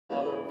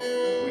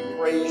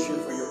praise you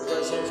for your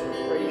presence.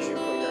 We praise you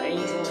for your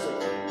angels that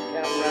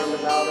camp round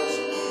about us.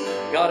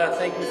 God, I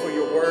thank you for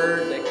your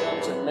word that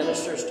comes and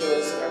ministers to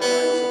us in our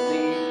times of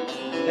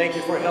need. Thank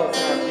you for health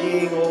in our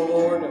being, O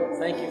Lord. And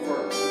thank you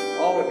for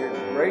all of your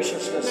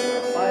graciousness in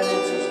our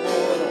finances,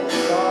 Lord, on our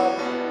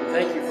job. We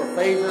thank you for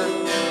favor.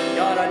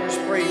 God, I just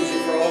praise you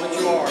for all that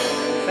you are.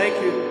 And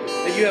thank you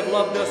that you have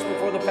loved us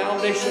before the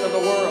foundation of the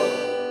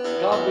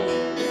world. God, we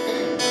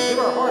give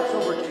our hearts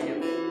over to you.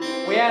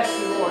 We ask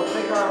you, Lord,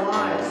 take our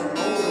lives and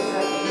hold us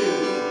after you.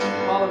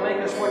 Father,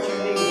 make us what you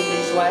need in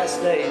these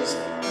last days.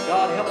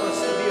 God, help us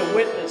to be a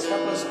witness.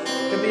 Help us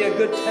to be a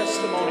good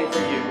testimony for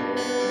you.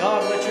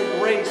 God, let your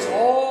grace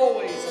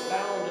always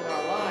abound in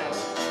our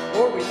lives.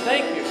 Lord, we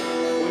thank you.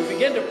 We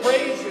begin to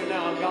praise you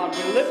now, God.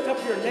 We lift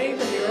up your name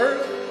in the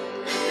earth,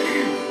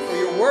 for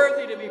you're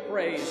worthy to be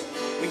praised.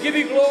 We give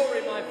you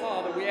glory, my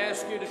Father. We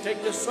ask you to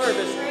take this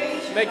service,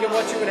 make it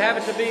what you would have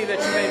it to be, that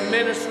you may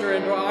minister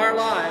into our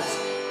lives.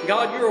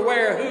 God, you're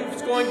aware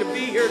who's going to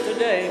be here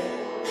today.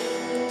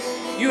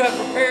 You have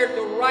prepared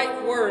the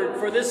right word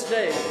for this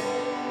day.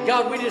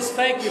 God, we just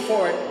thank you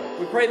for it.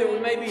 We pray that we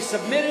may be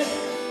submitted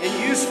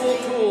and useful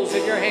tools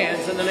in your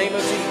hands in the name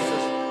of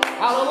Jesus.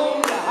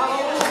 Hallelujah,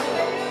 hallelujah.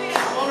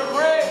 I want to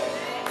pray.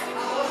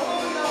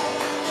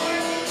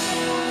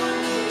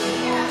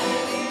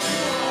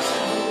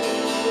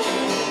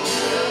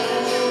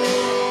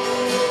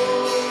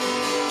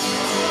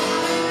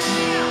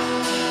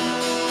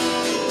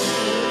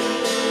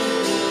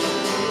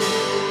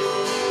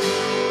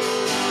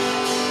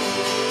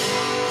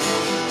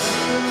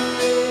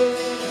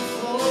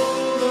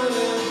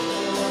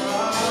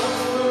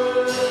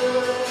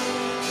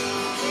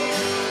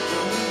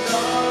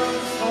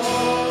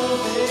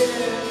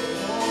 Yeah.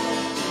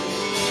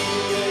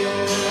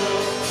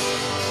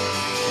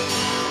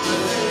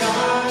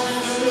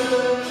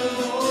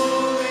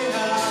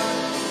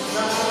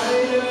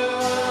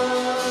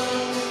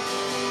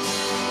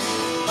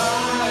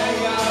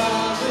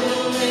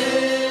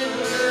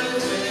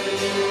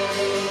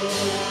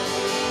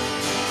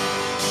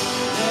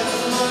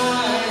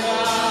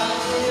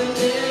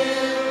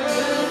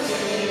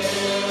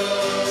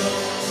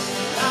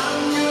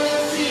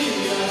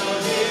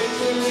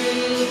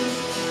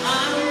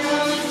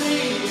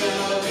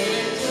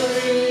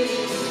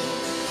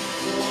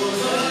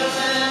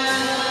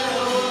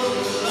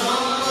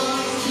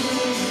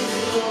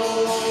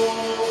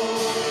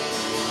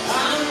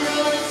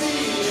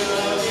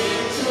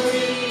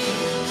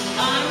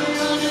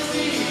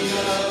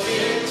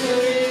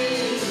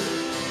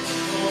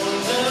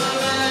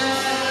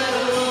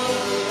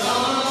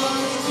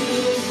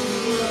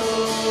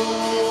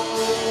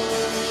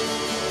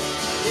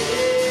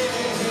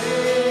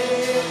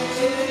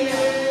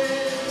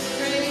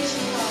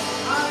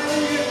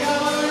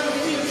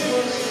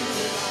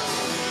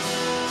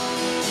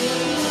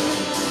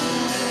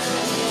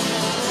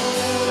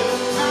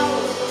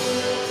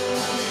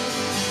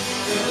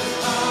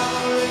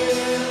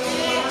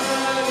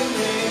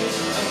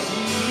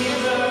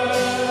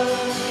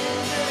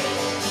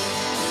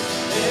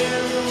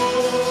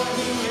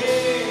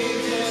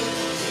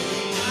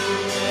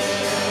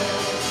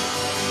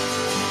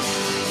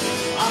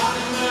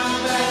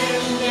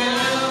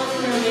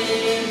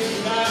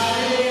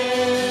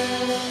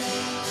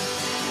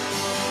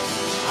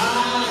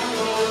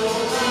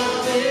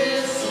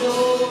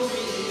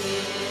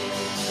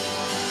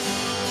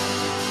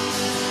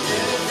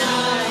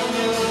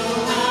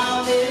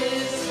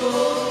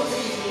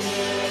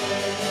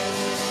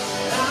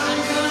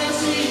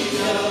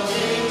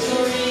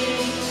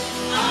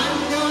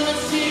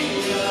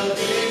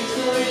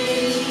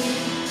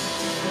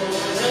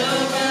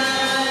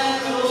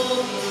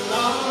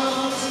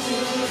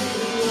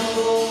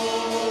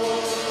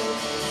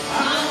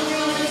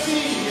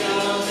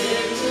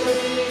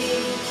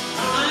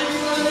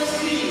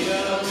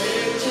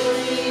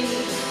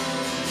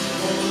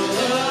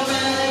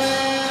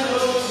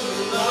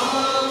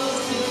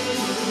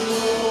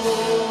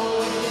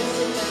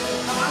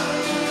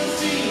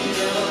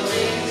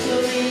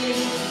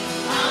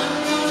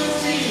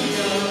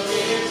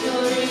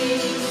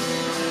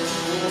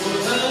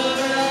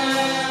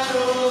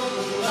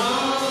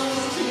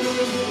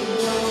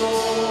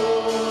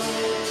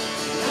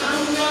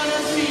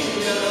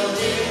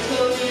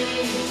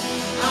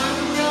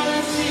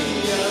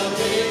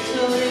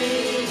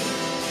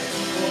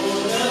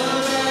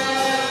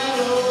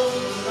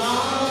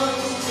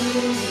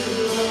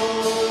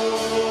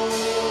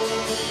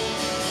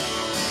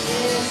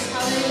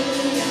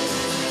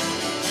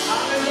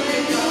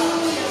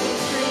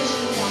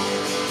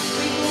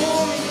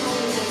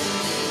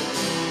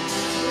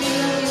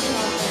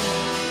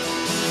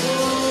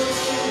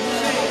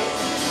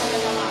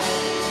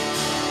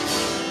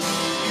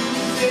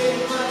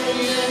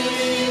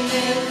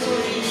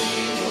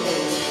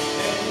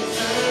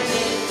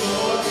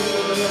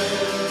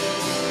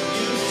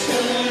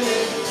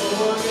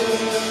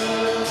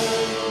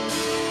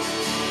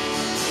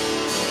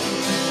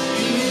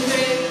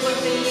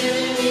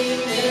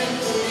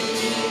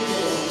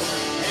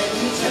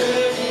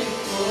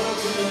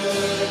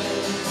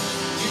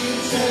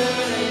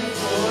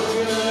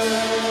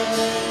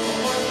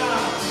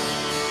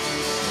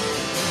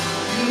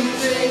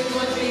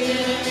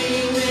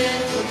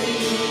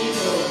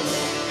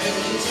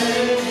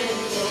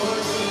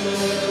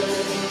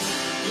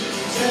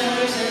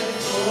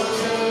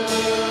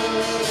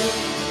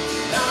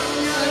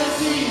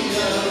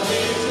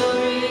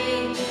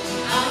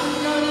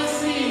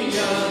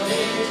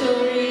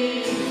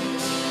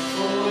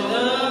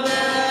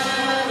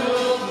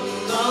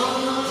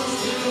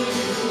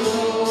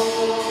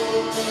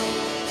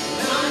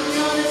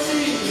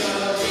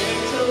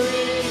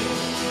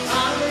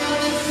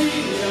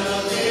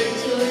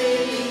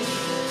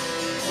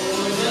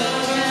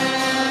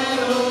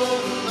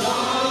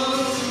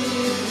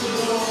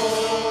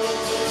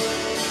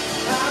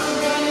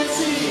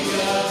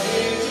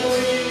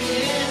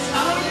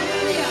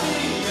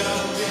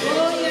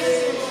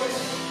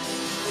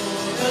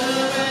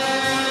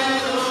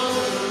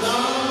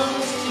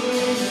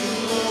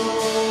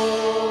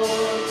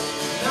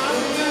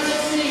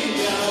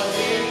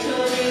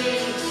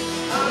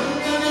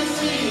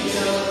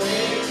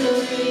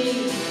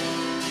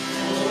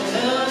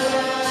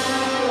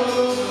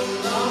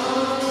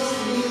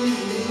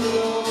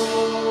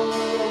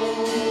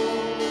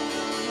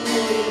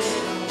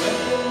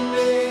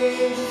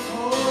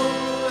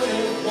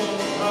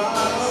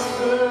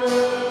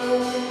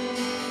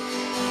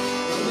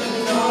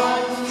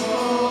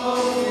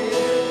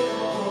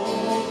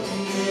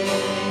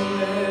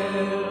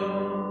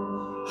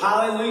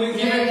 we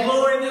give Him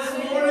glory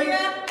this morning.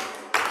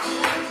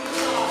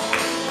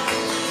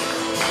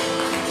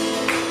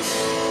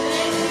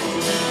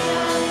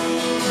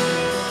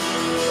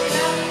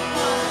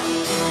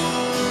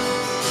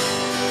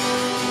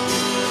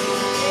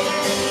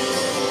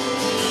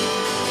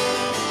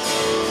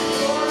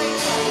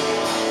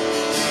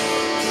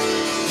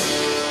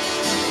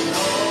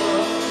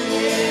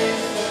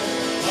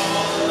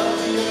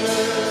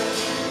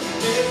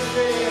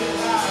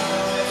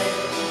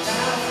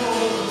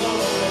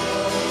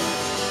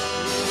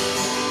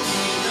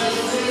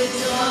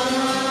 Rejoice.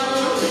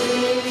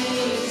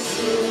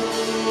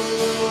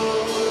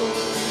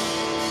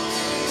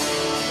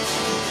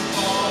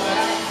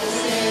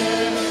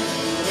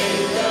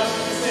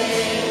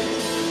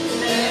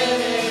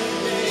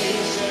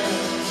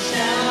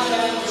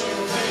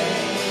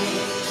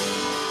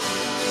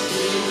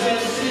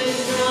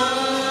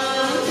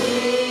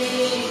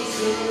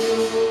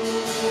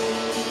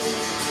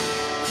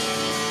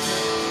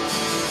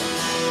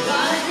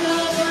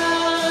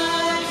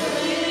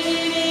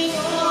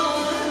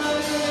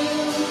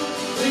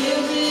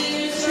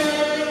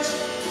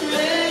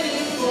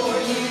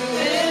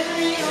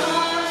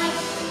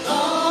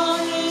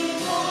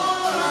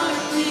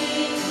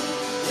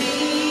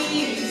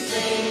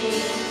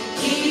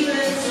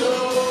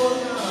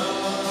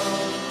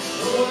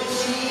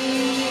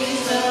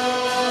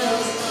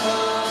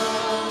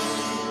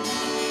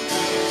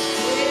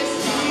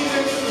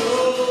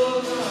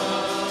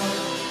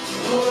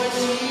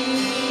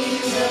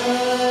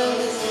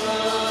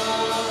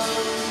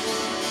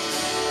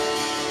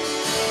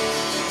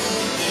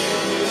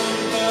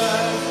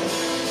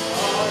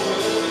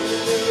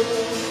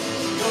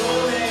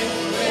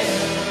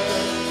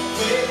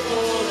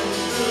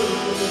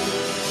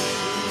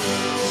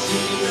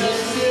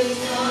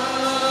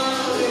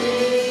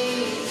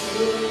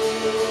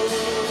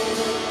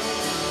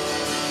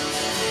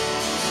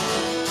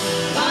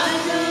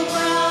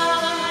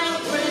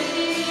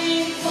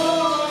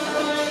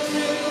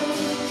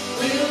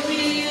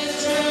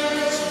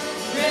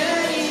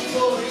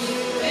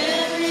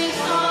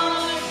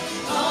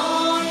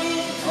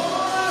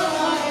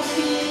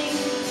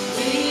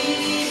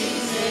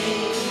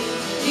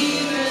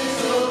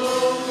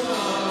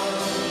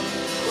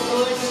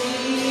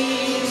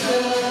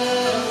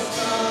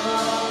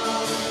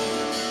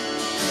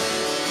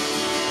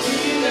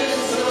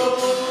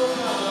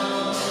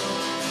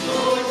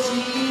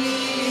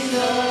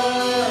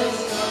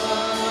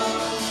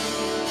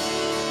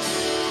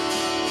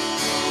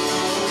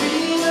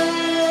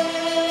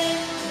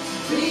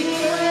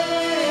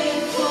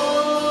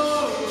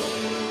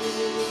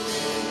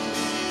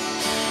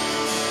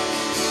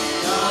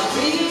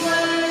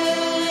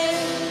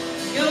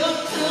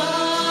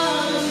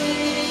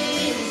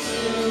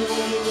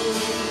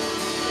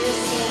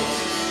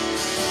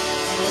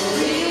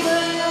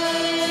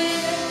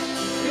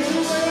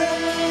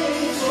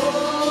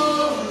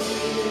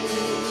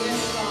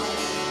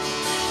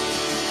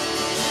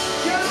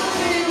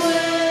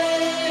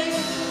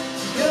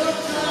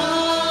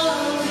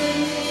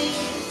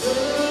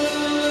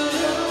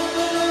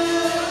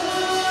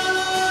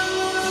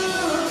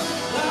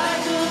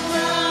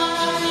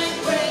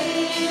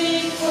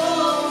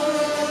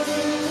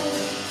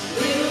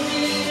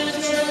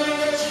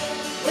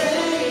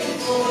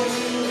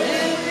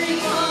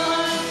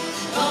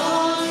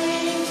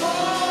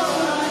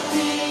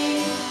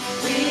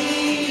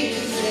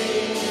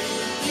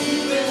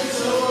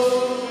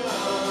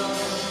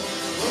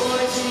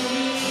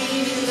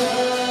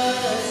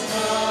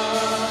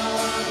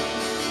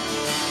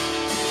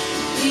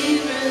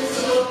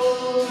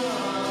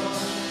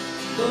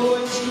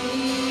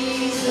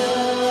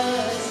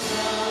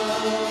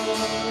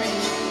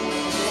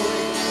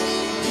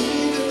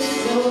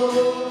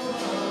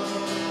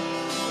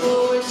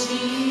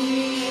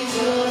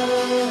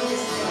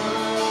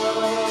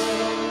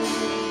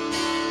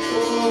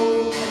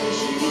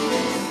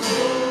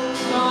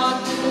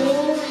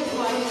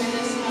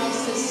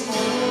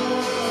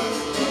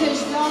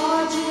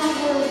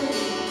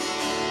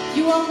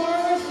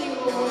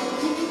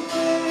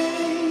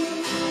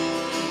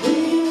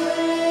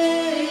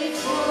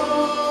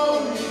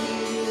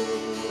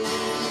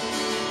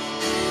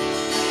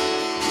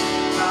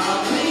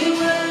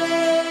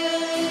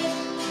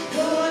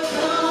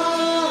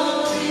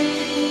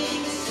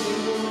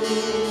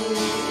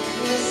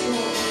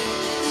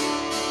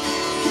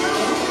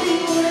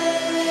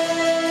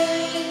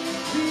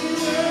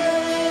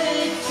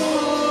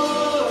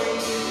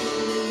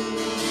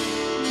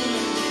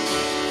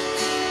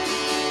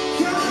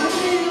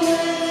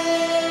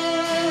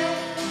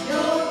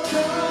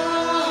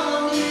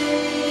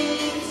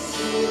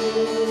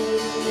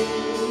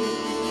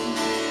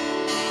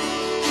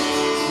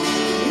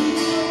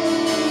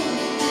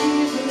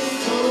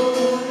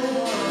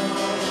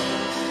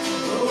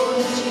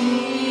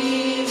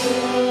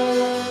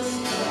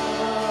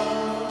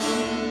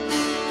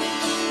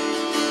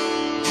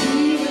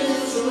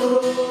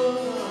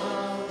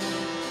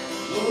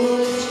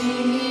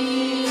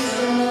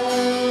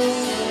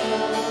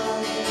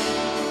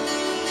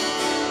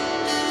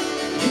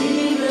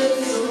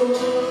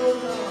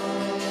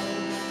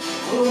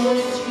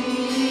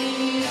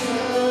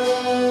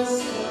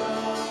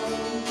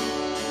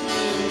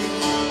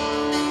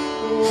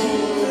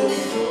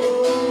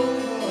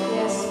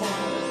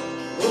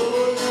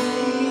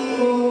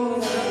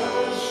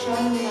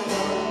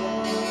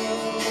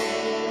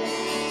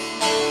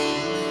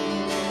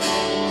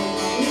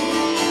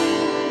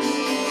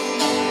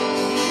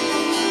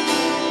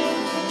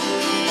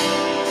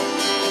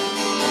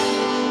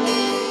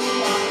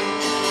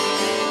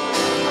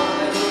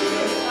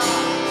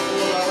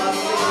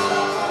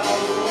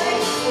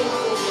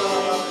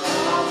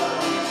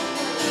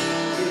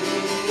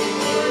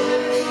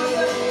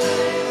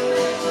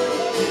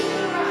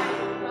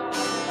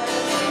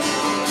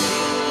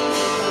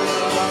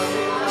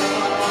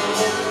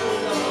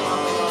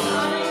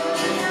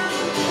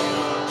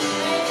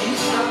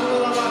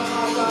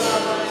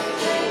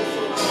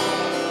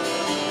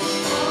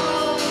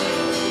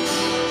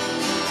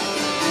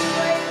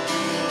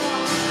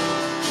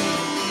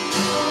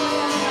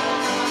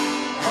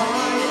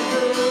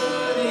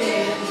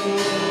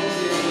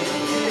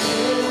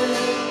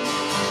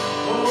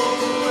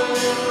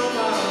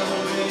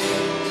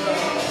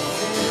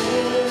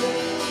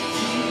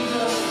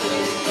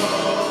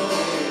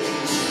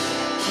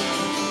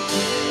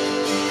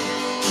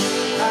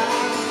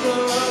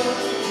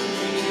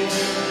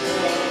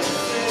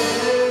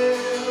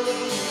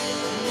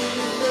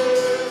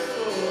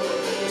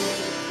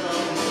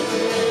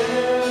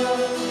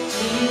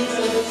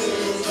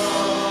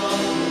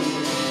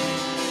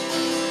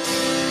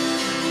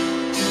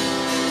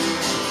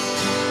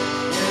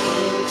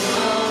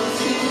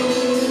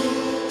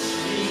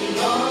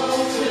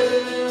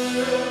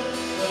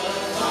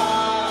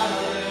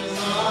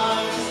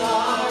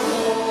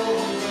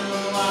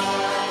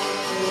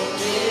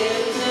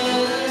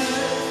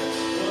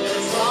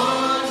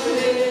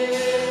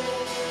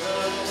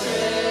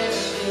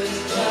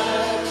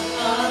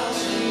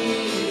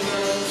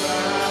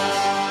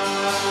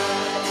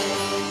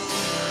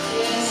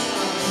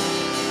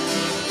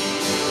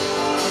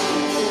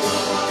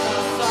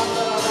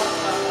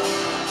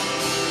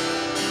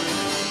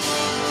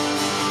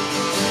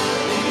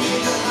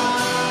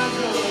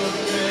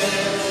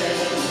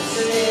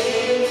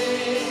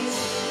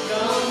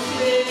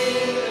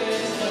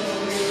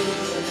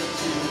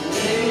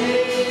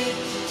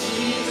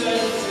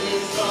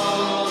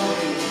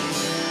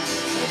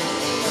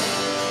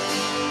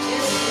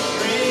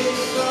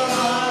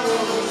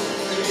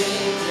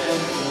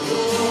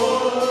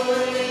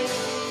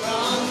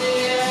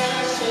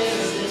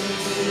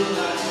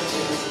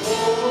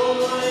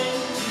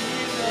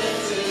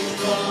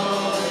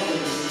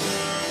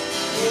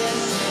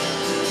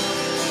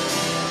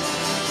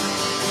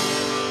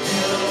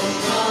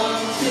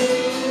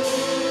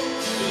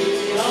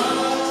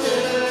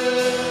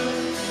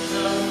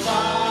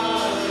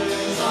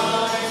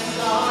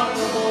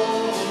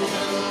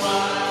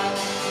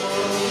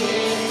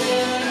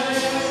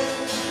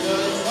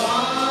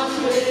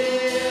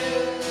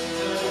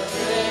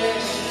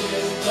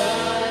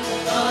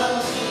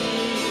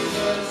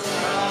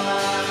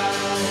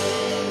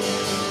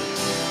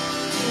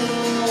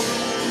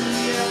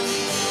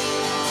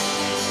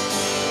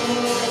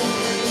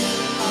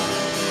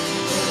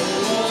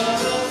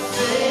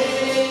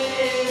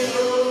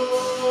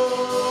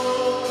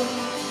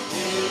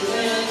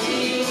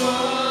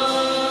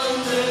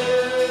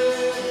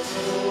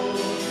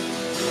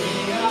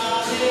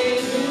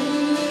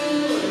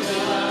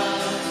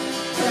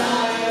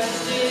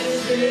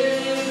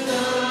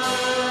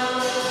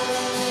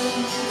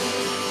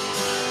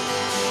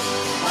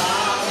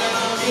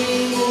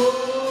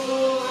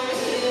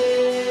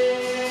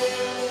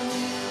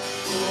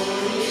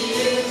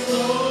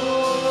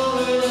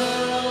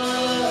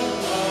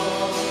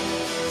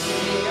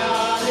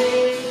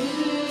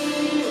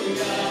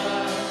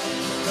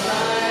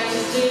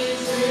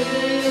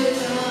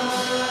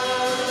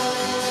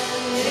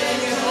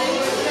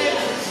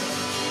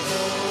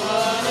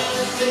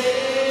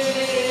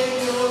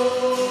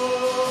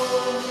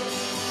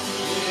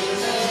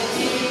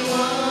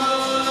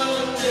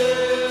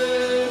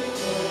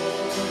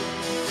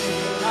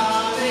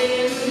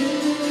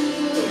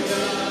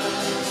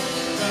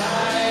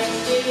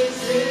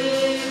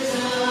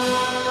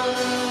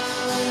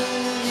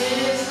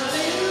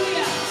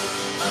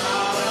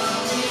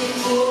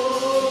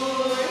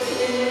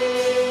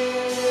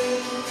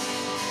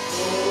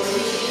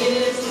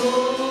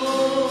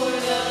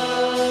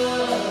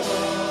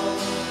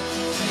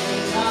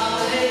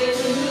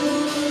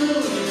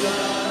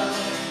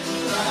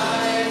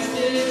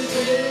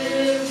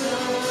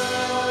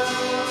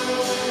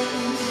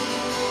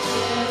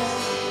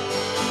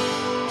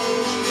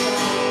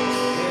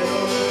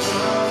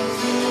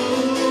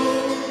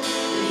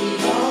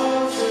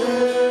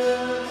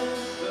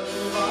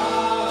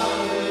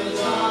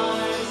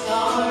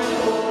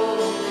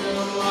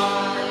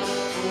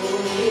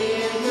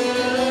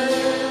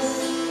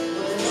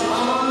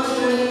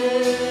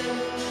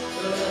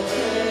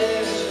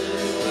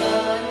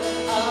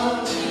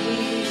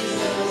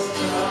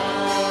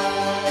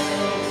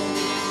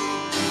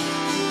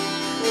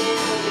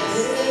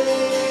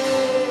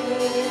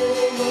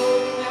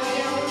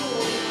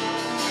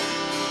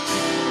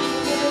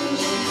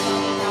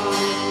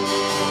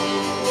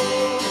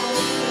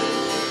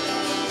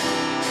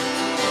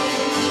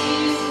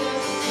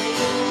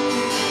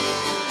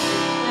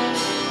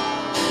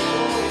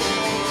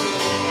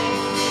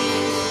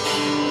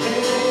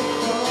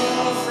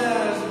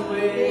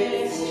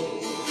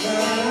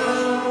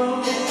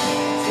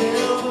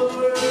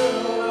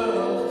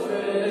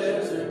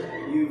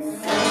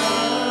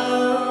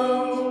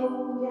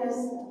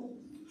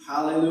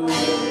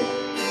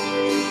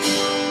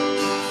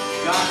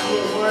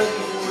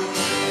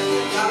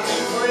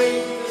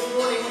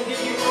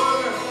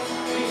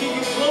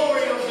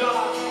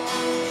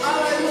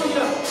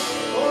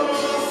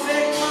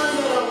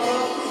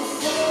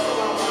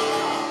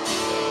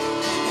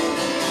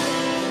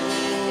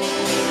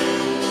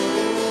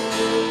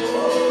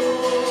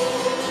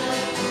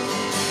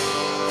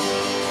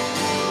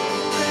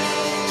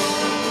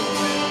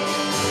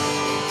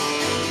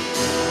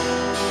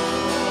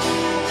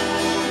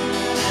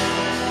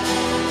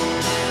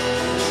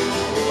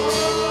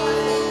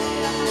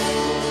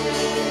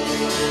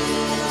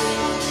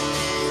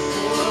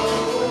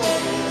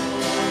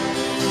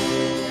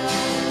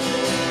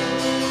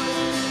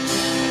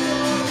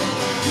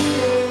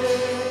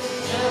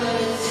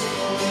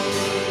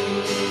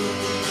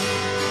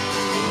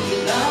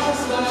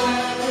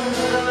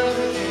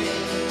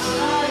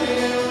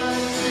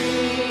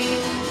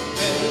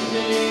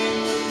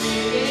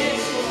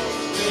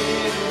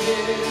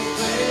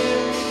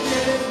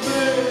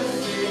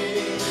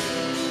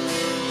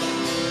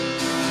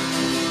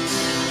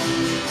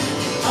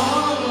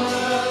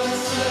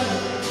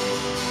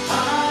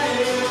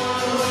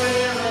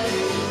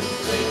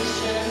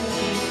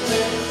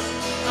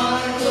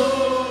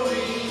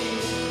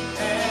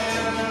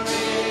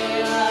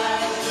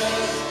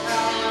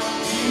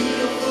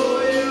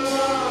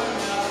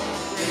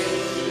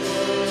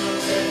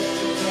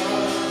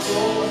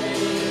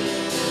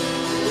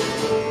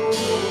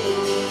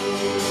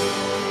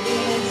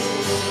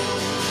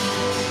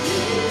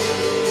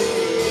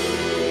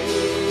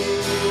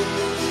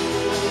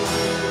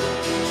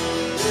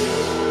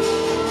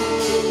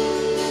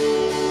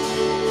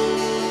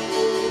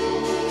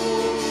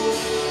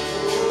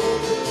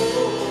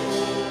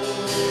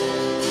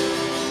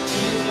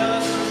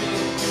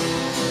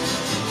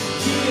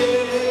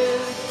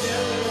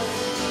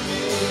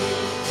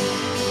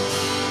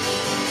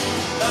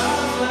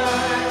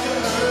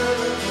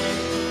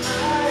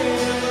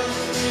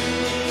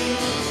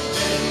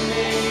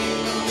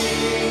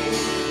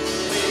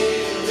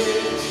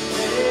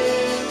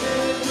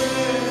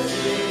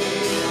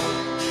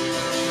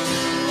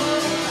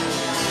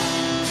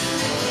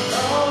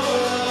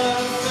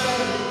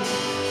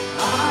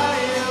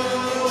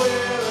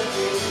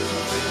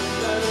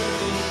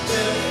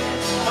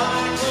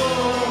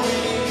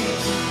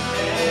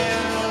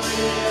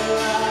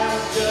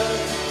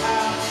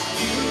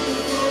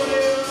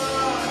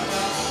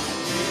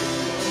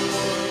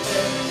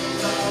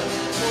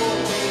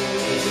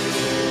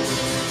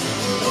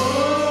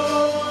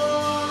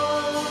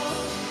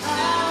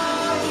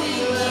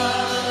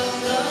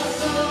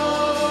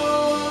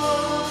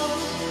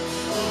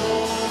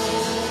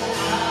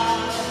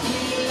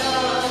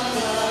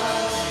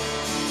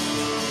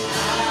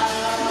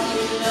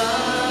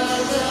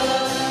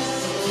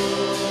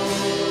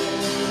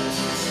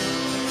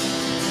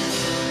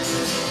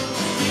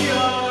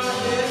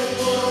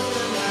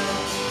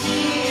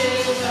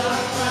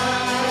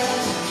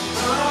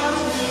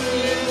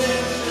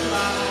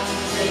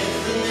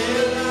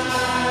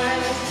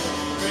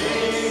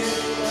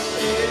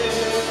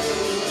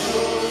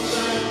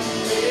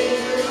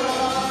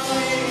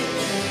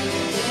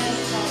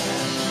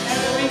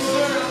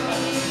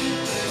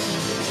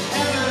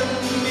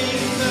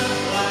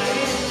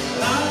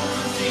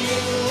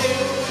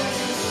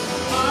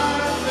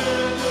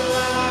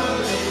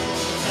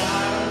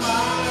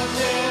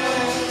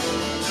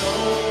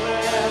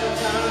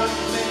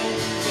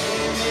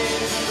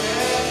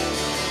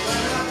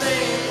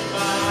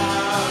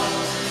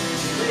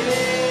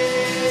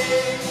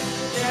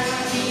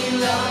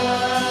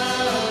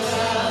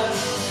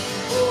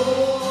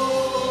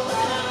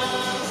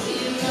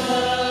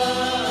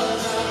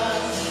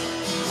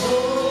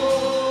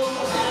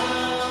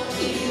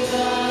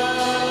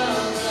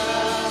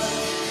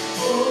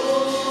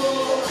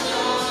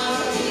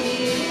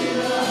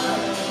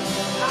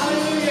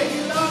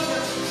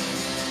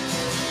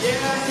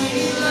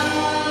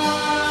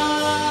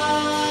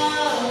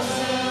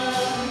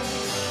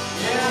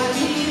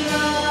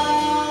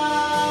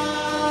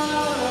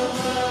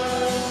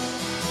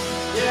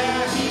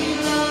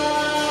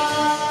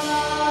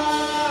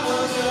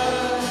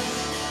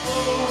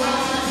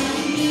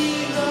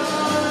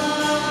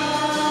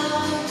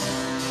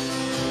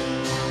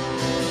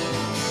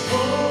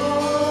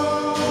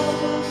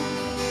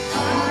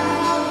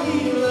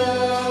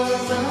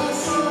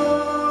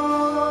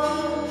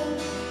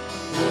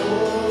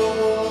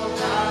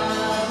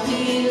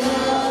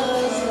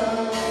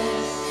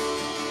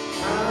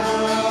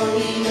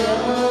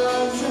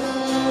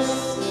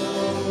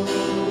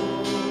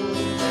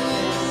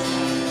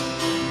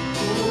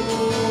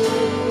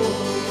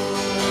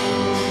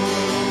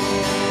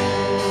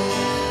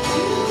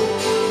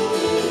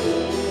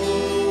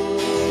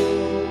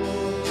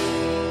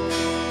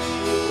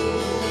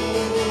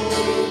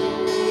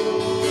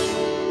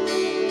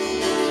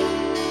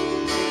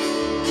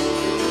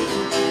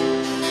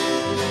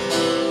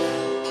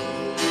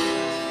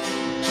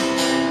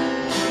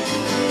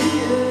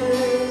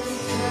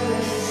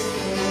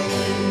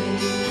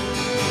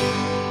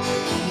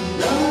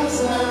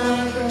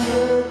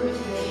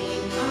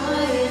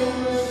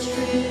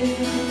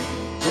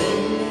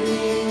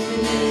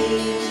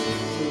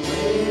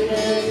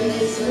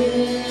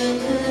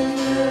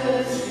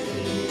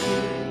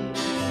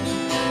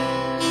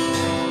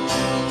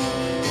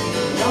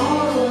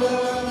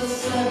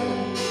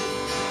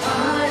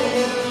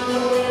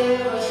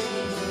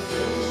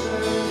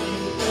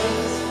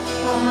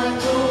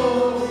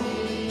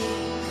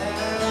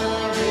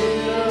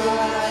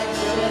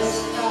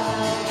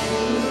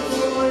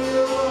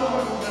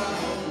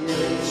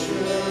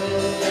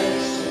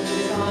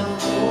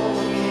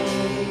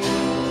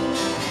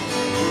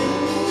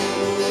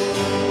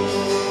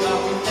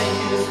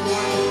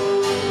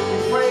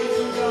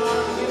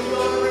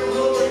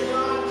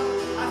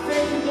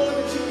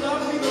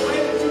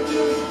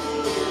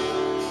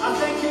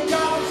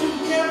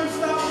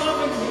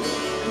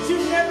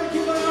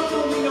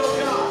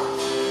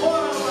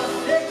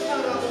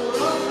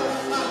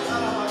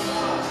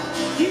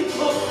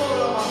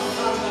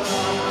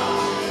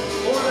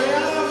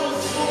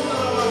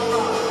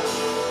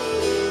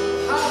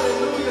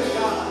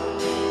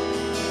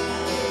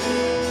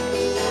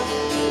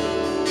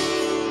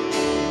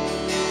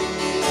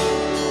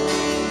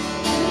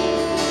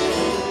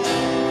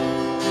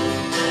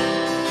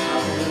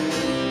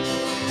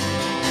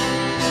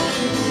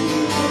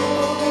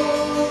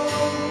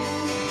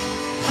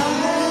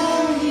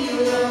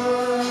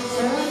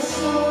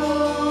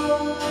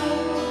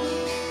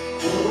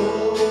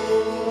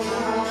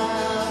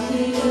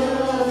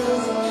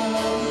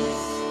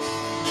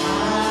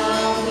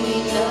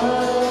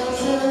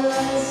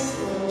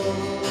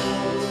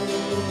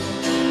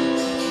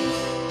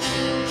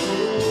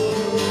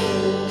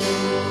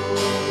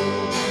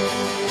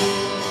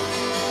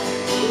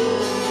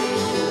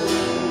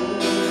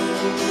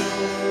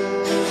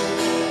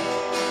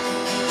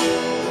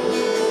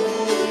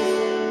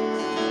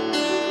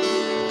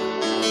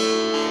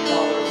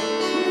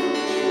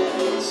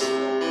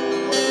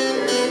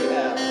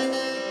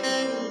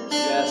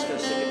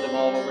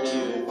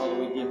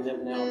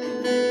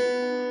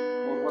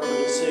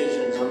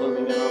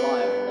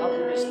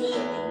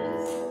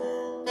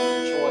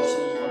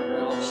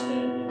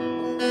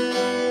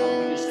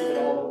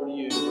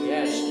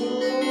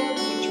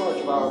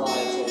 our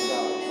lives, oh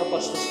God. Help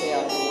us to stay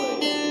out of the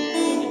way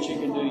so that you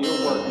can do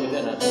your work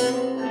within us.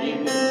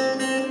 You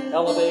can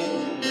elevate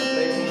and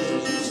praise as you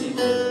see fit,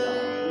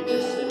 God. We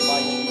just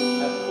invite you to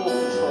have full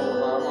control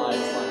of our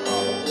lives, my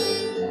Father.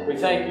 We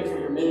thank you for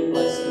your many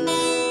blessings.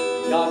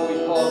 God, we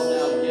pause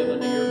now to give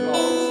unto your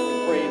cause. We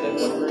pray that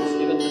whatever is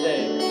given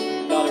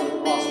today, God, it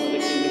would prosper the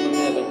kingdom of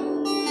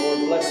heaven. Lord,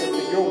 bless it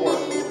for your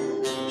work,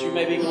 that you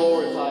may be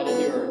glorified in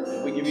the earth.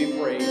 And we give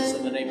you praise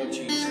in the name of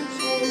Jesus.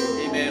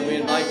 Amen. We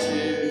invite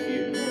you, if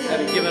you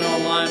haven't given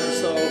online or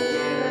so,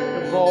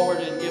 come forward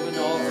and give an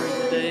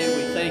offering today.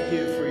 We thank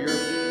you for your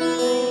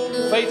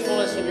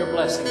faithfulness and your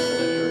blessings in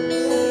the church.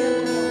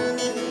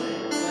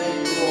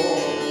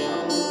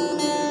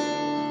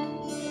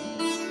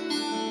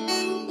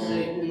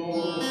 Thank you, Lord. Thank you,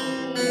 Lord.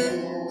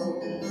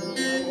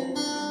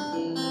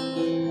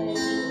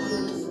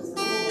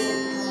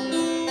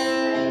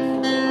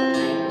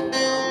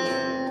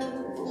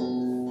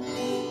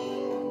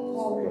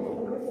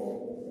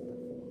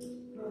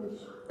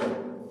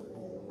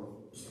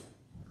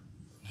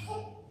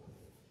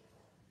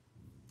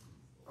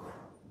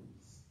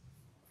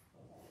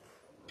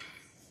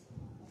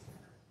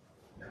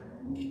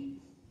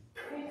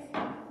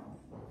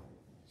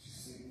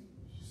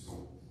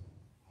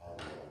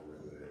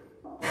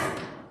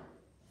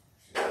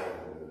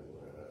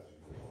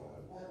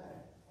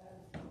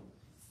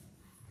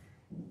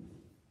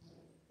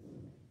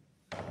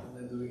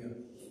 Hallelujah.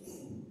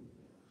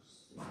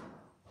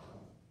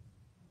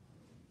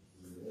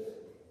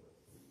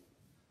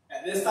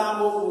 At this time,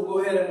 we'll go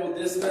ahead and we'll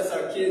dismiss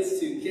our kids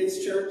to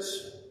Kids Church.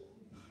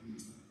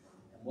 And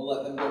we'll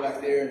let them go back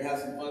there and have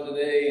some fun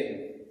today, and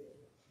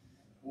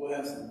we'll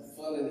have some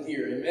fun in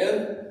here.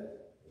 Amen?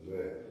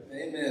 Amen.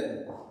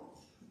 Amen.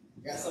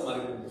 Got somebody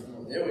with this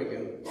morning. There we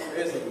go.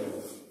 Praise the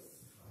Lord.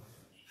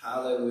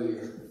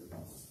 Hallelujah.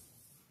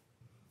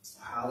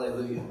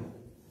 Hallelujah.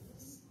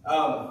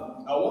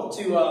 I want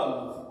to,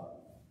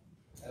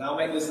 and I'll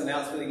make this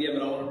announcement again,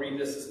 but I want to read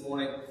this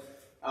morning.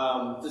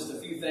 Just a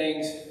few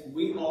things.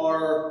 We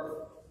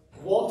are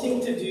wanting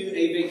to do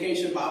a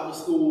vacation Bible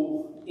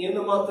school in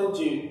the month of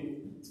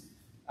June.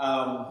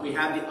 We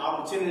have the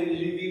opportunity to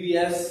do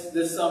VBS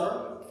this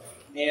summer,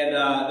 and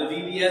the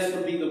VBS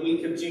will be the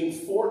week of June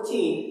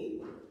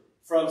 14th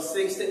from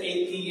 6 to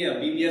 8 p.m.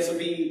 VBS will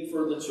be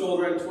for the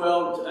children ages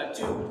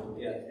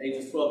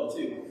 12 to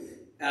 2.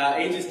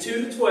 Ages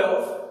 2 to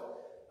 12.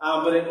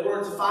 But in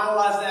order to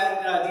finalize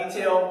that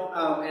detail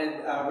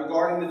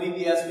regarding the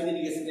VBS, we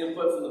need to get some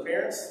input from the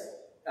parents.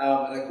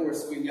 And of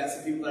course, we've got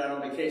some people that are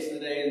on vacation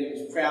today and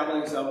they're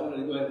traveling, so I wanted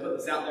to go ahead and put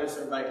this out there so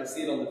everybody can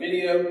see it on the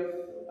video.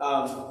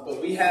 But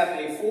we have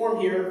a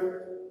form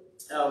here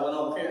when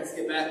all the parents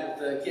get back with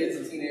the kids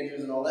and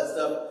teenagers and all that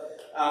stuff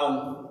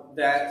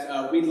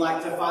that we'd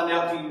like to find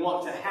out, do you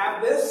want to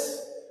have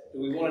this? Do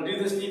we want to do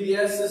this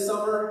VBS this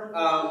summer?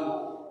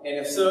 And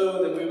if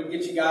so, then we would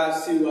get you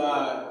guys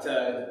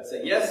to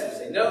say yes or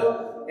say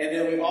no. And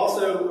then we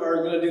also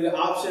are going to do the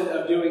option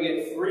of doing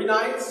it 3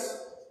 nights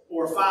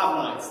or 5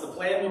 nights. The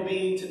plan will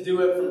be to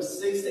do it from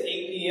 6 to 8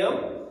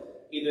 p.m.,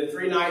 either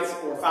 3 nights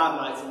or 5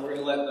 nights. And we're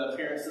going to let the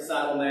parents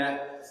decide on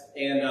that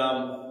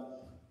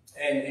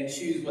and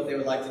choose what they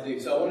would like to do.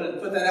 So I wanted to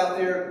put that out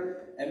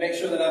there and make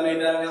sure that I made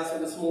that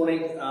announcement this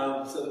morning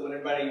so that when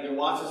everybody either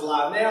watches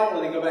live now or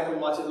they go back and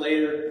watch it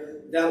later,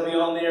 that'll be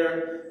on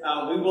there.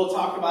 We will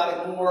talk about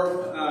it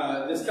more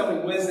this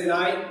coming Wednesday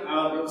night.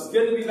 It was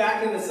good to be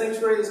back in the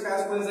sanctuary this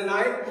past Wednesday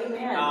night.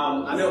 Amen.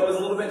 I know it was a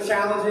little bit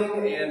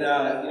challenging, and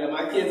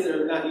my kids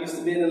are not used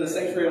to being in the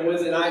sanctuary on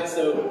Wednesday night,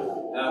 so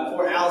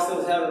poor Allison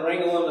was having to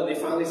wrangle them, but they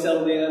finally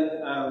settled in.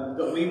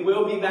 But we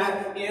will be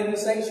back in the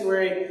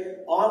sanctuary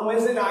on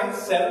Wednesday night,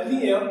 7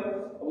 p.m.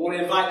 I want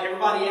to invite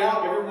everybody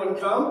out, everyone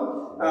come.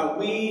 Not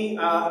only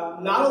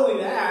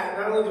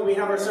do we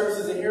have our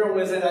services in here on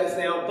Wednesday nights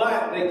now,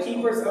 but the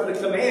Keepers of the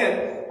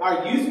Command,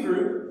 our youth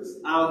group,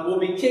 will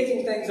be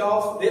kicking things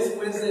off this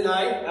Wednesday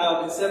night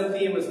at 7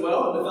 p.m. as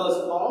well in the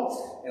Fellowship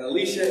Hall. And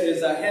Alicia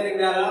is heading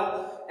that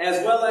up,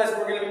 as well as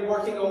we're going to be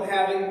working on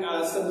having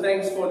some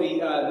things for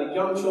the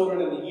young children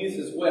and the youth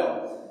as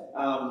well.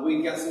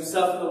 We've got some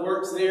stuff in the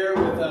works there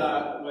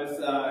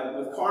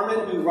with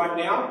Carmen, who right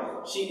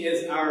now, she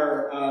is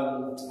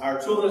our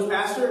children's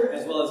pastor,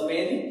 as well as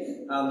Mandy.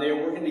 They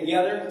are working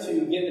together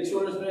to get the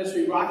children's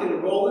ministry rocking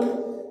and rolling.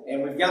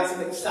 And we've got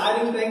some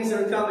exciting things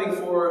that are coming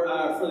for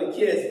the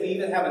kids. We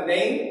even have a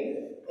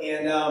name.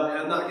 And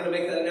I'm not going to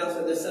make that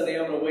announcement this Sunday.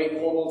 I'm going to wait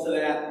and hold on to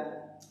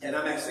that. And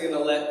I'm actually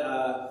going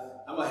to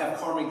I'm going to have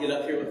Carmen get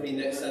up here with me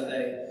next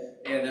Sunday.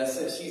 And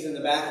since she's in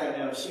the back right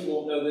now, she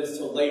won't know this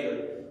till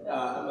later. I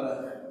thought I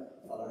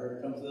heard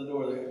her come to the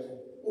door there.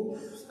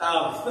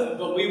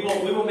 But we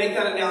will make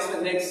that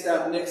announcement next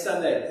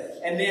Sunday.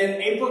 And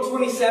then April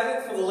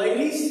 27th for the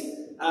ladies,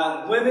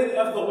 Women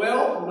of the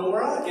Well.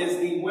 Nora is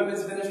the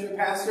women's ministry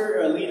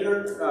pastor,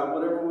 leader,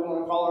 whatever we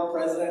want to call her,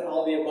 president,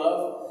 all the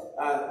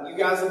above. You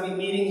guys will be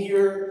meeting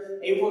here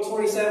April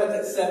 27th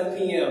at 7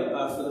 p.m.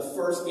 For the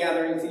first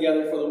gathering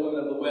together for the Women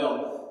of the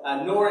Well.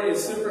 Nora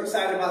is super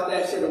excited about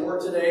that. She had to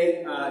work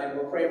today, and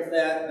we're praying for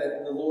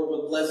that the Lord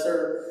would bless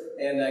her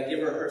and give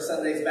her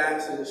Sundays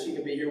back so that she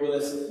can be here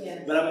with us.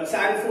 Yeah. But I'm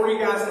excited for you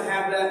guys to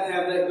have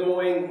that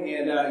going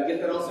and get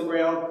that off the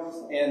ground.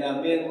 And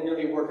Ben, we're going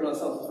to be working on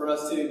something for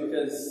us too,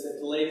 because if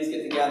the ladies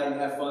get together and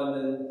have fun,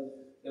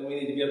 then we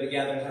need to be able to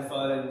gather and have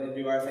fun and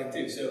do our thing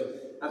too. So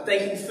I'm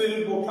thinking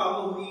food will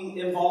probably be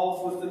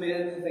involved with the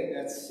men. I think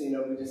that's,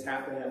 we just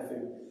have to have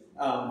food.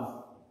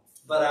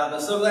 But I'm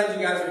so glad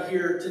you guys are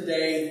here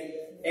today.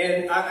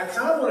 And I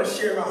kind of want to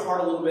share my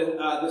heart a little bit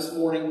this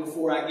morning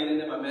before I get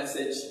into my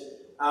message.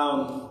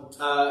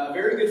 A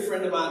very good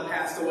friend of mine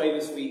passed away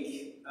this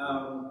week.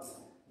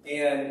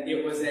 And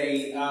it was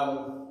a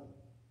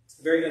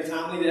very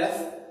untimely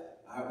death.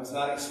 It was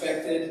not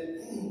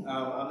expected.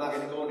 I'm not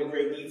going to go into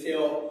great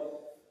detail.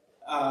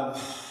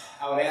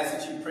 I would ask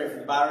that you pray for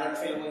the Byron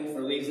family,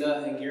 for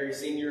Lisa and Gary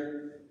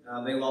Sr.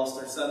 They lost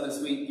their son this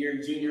week,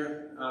 Gary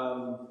Jr.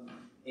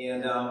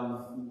 And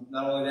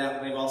not only that,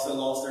 but they've also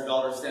lost their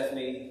daughter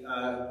Stephanie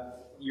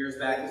years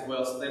back as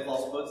well. So they've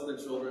lost both of their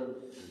children.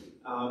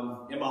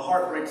 And my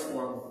heart breaks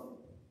for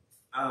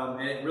them.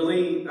 And it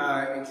really,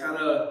 I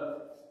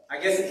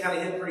guess it kind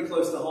of hit pretty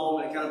close to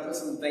home, and it kind of put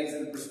some things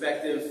into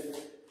perspective.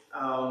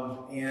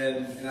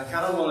 And I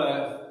kind of want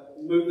to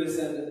move this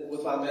in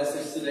with my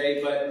message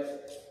today,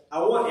 but I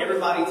want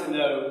everybody to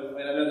know,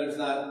 and I know there's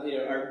not,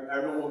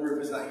 our normal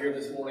group is not here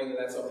this morning, and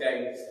that's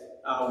okay.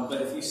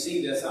 But if you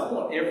see this, I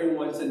want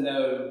everyone to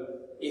know,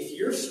 if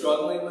you're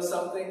struggling with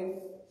something,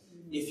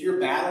 if you're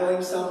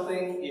battling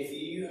something, if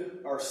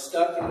you are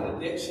stuck in an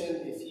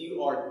addiction, if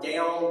you are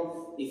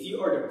down, if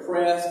you are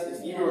depressed,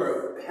 if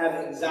you have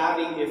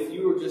anxiety, if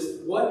you are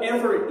just,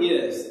 whatever it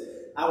is,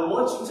 I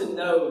want you to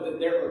know that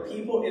there are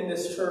people in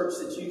this church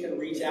that you can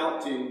reach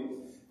out to.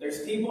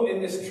 There's people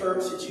in this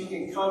church that you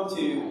can come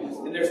to,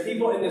 and there's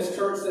people in this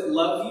church that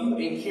love you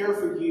and care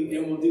for you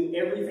and will do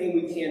everything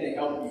we can to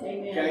help you.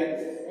 Okay?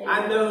 Amen.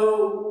 I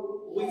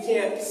know we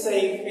can't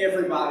save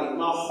everybody.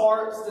 My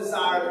heart's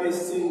desire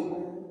is to,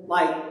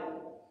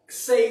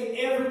 save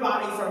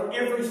everybody from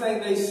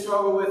everything they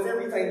struggle with,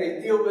 everything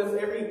they deal with,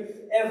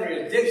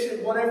 every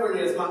addiction, whatever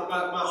it is. My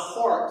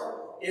heart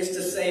is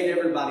to save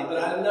everybody. But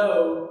I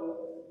know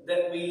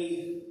that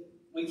we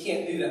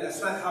can't do that.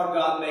 That's not how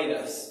God made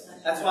us.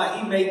 That's why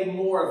He made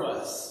more of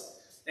us.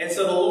 And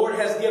so the Lord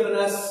has given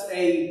us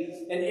an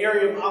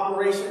area of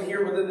operation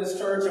here within this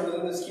church and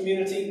within this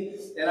community.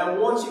 And I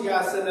want you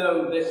guys to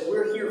know that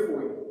we're here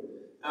for you.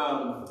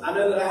 I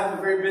know that I have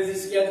a very busy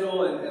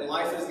schedule, and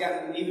life has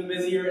gotten even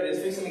busier, and it's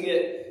fixing to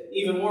get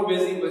even more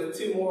busy with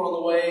 2 more on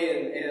the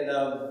way and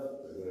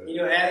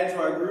adding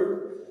to our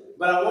group.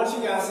 But I want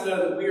you guys to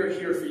know that we are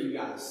here for you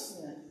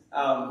guys.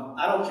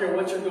 I don't care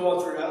what you're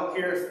going through. I don't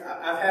care if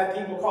I've had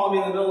people call me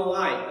in the middle of the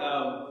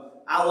night.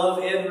 I love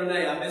Ed and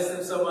Renee. I miss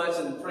them so much,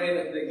 and praying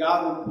that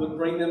God would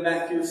bring them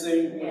back here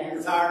soon when He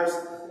retires.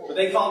 But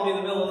they called me in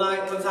the middle of the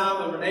night one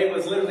time, and Renee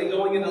was literally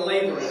going into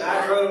labor, and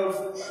I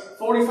drove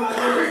 45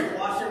 minutes to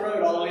Washington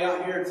Road all the way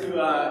out here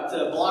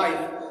to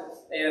Blythe,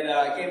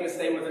 and came to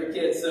stay with her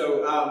kids.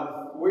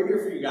 So we're here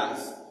for you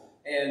guys,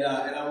 and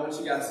I want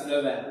you guys to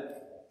know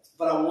that.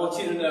 But I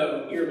want you to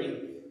know, hear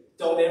me,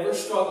 don't ever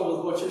struggle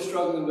with what you're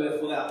struggling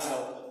with without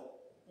help.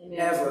 Amen.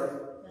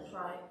 Ever. That's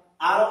right.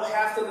 I don't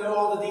have to know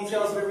all the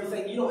details of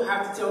everything. You don't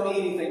have to tell me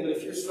anything, but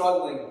if you're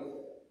struggling,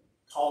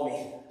 call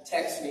me,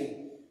 text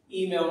me,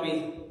 email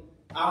me.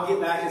 I'll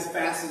get back as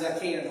fast as I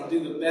can. I'll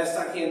do the best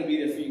I can to be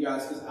there for you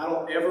guys, because I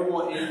don't ever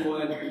want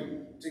anyone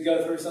to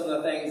go through some of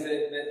the things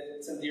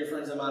that some dear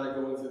friends of mine are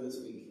going through this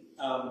week.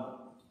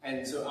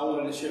 And so I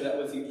wanted to share that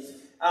with you.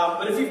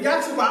 But if you've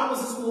got your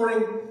Bibles this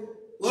morning,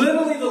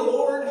 literally the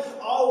Lord,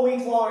 all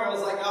week long, I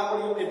was like, God, what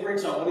do you want me to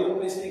preach on? What do you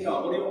want me to speak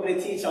on? What do you want me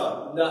to teach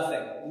on?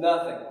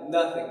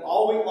 Nothing.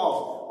 All week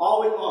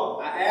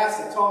long. I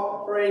asked and talked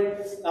and prayed.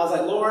 I was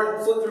like,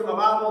 Lord, flip through my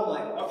Bible. I'm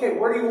like, okay,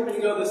 where do you want me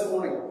to go this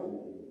morning?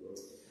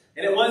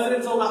 And it wasn't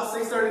until about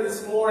 6:30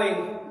 this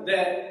morning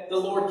that the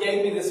Lord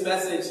gave me this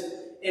message,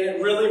 and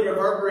it really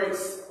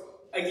reverberates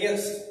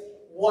against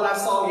what I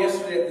saw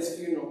yesterday at this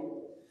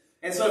funeral.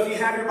 And so if you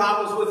have your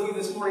Bibles with you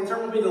this morning,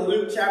 turn with me to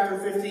Luke chapter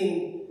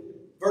 15,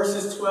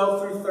 verses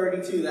 12 through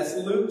 32. That's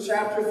Luke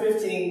chapter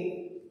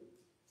 15,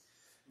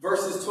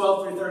 verses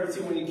 12 through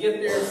 32. When you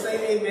get there,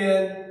 say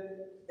amen,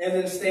 and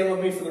then stand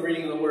with me for the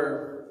reading of the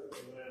word.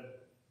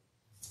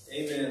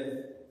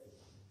 Amen.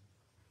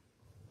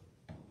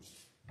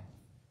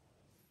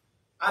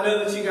 I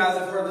know that you guys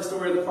have heard the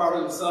story of the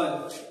prodigal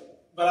son,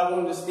 but I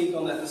wanted to speak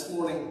on that this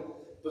morning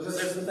because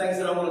there's some things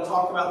that I want to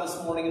talk about this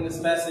morning in this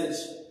message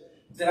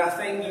that I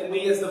think that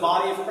we as the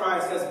body of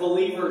Christ, as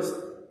believers,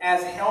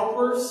 as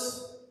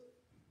helpers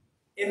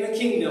in the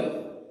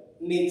kingdom,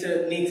 need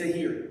to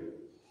hear.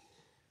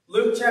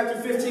 Luke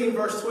chapter 15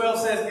 verse 12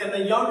 says, "And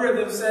the younger of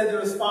them said to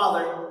his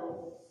father,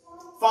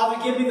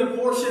 Father, give me the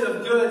portion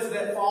of goods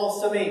that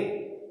falls to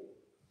me.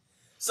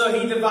 So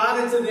he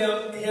divided to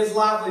them his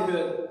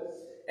livelihood.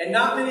 And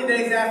not many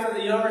days after,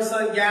 the younger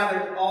son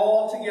gathered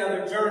all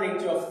together, journeyed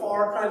to a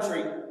far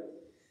country,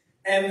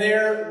 and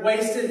there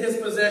wasted his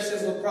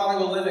possessions with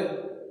prodigal living.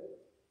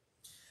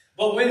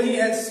 But when he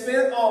had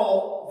spent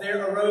all,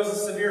 there arose a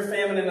severe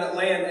famine in that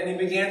land, and he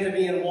began to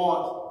be in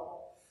want.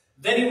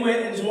 Then he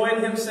went and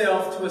joined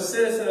himself to a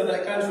citizen of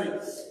that country,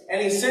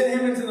 and he sent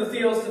him into the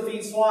fields to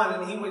feed swine,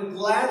 and he would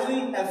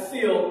gladly have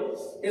filled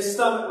his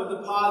stomach with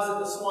the pods that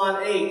the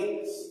swine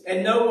ate,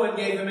 and no one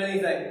gave him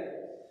anything.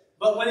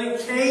 But when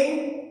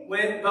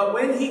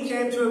he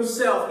came to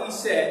himself, he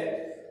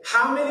said,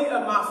 "How many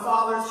of my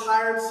father's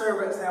hired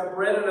servants have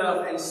bread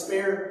enough and to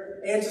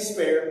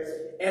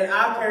spare, and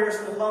I perish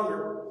with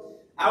hunger?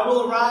 I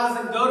will arise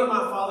and go to my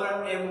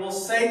father, and will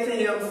say to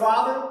him,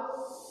 Father,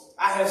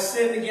 I have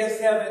sinned against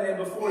heaven and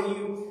before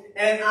you,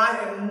 and I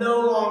am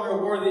no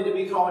longer worthy to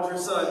be called your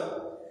son.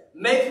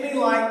 Make me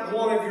like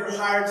one of your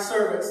hired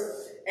servants."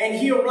 And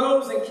he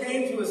arose and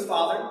came to his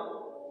father.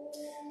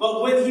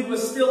 But when he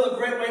was still a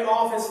great way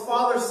off, his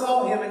father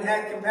saw him and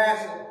had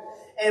compassion,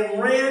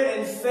 and ran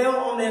and fell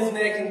on his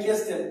neck and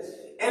kissed him.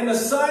 And the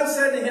son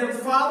said to him,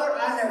 "Father,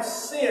 I have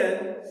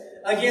sinned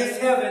against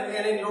heaven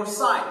and in your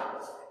sight,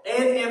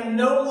 and am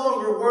no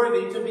longer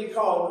worthy to be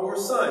called your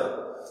son."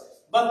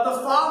 But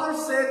the father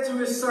said to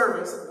his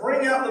servants,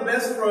 "Bring out the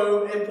best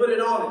robe and put it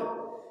on him,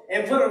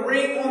 and put a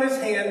ring on his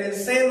hand and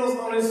sandals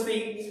on his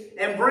feet,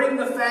 and bring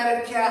the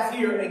fatted calf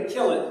here and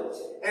kill it,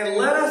 and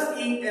let us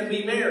eat and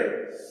be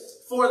merry.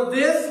 For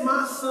this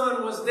my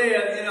son was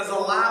dead and is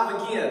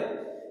alive again.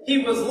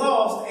 He was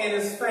lost and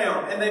is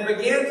found." And they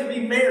began to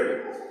be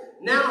merry.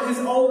 Now his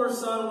older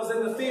son was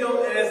in the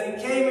field, and as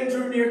he came and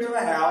drew near to the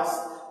house,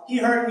 he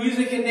heard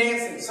music and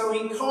dancing. So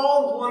he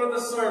called one of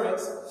the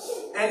servants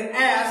and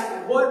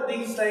asked what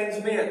these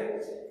things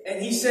meant.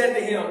 And he said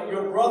to him,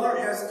 "Your brother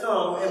has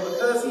come, and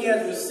because he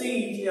has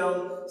received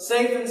him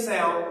safe and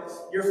sound,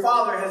 your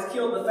father has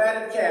killed the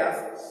fatted calf."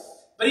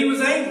 But he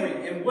was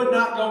angry and would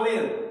not go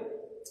in.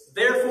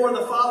 Therefore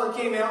the father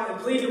came out and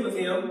pleaded with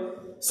him.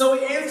 So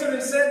he answered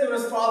and said to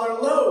his father,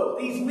 "Lo,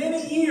 these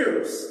many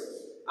years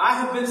I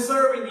have been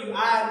serving you.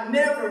 I have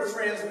never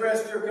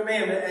transgressed your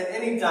commandment at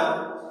any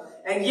time.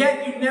 And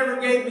yet you never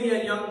gave me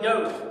a young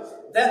goat,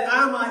 that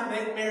I might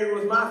make merry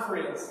with my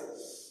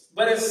friends.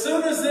 But as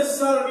soon as this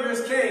son of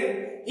yours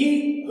came,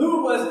 he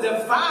who was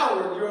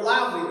devoured your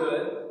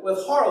livelihood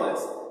with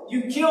harlots,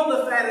 you killed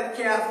the fatted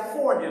calf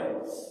for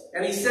him."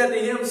 And he said to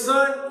him,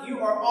 "Son, you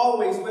are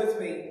always with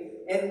me,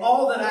 and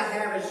all that I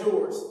have is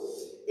yours.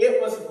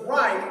 It was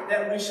right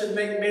that we should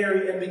make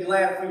merry and be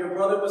glad, for your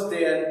brother was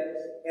dead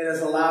and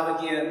is alive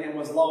again, and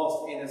was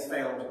lost and is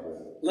found."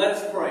 Let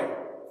us pray.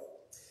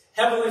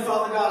 Heavenly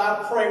Father God,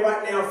 I pray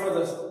right now for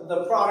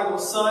the prodigal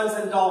sons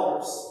and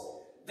daughters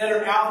that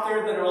are out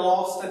there that are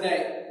lost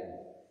today.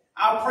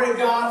 I pray,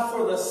 God,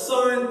 for the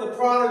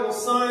prodigal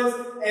sons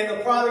and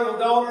the prodigal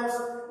daughters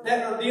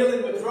that are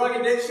dealing with drug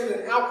addiction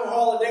and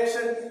alcohol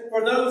addiction,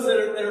 for those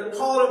that are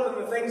caught up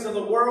in the things of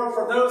the world,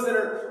 for those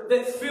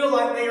that feel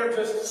like they are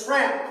just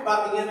trapped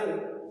by the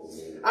enemy.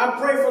 I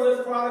pray for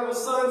those prodigal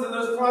sons and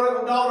those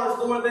prodigal daughters,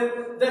 Lord,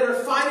 that are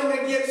fighting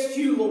against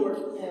you, Lord.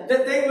 Yeah.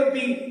 That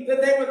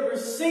they would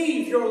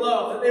receive your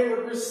love, that they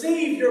would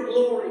receive your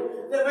glory,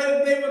 that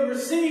they would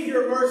receive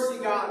your mercy,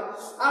 God.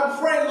 I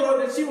pray,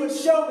 Lord, that you would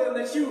show them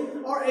that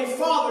you are a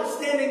father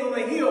standing on a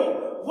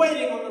hill,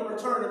 waiting on the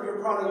return of your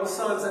prodigal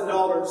sons and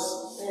daughters.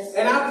 Yes.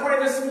 And I pray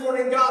this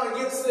morning, God,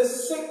 against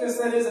this sickness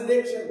that is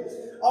addiction.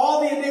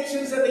 All the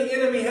addictions that the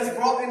enemy has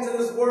brought into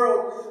this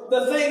world,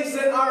 the things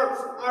that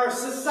our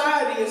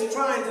society is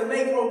trying to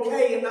make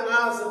okay in the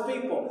eyes of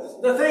people,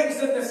 the things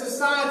that the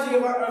society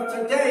of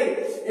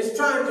today is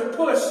trying to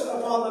push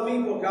upon the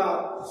people,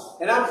 God.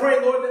 And I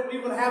pray, Lord, that we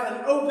would have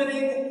an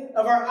opening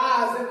of our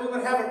eyes, that we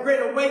would have a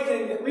great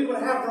awakening, that we would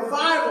have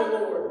revival,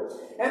 Lord,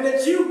 and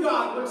that you,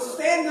 God, would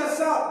stand us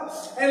up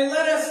and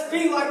let us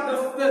be like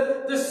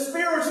the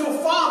spiritual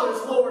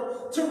fathers,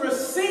 Lord, to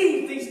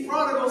receive these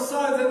prodigal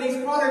sons and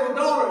these prodigal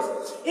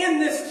daughters in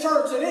this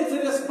church and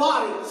into this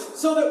body,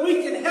 so that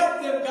we can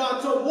help them,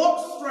 God, to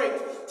walk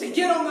straight, to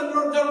get on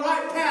the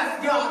right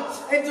path, God,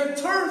 and to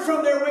turn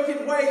from their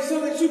wicked ways so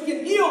that you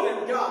can heal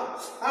them, God.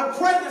 I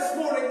pray this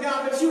morning,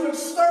 God, that you would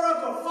stir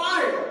up a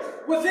fire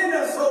within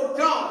us, oh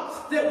God,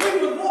 that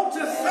we would want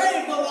to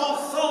save the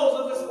lost souls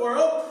of this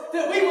world,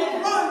 that we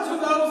would run to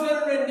those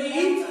that are in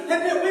need,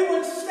 and that we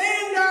would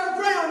stand our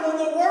ground on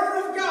the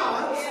Word of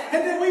God,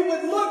 and that we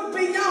would look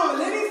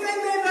beyond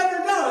anything they've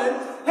ever done,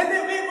 and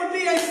that it would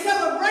be a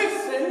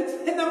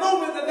celebration in the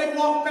moment that they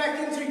walk back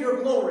into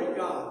your glory,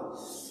 God.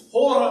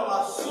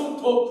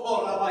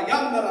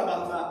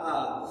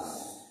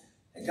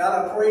 And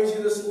God, I praise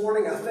you this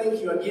morning. I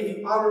thank you. I give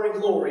you honor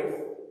and glory.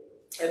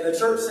 And the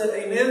church said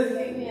amen.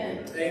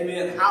 Amen.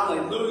 Amen.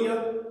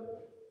 Hallelujah.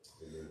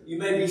 You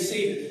may be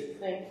seated.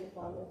 Thank you,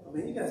 Father. I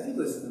mean, you guys do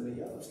listen to me.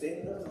 Y'all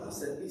standing up. I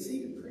said be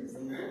seated. Praise the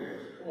Lord.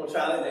 I'm going to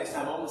try that next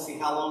time. I'm going to see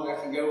how long I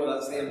can go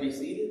without saying be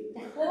seated.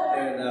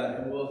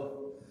 And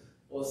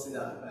we'll see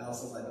that.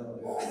 Allison's like,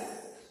 no.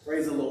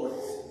 Praise the Lord.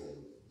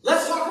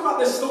 Let's talk about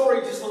this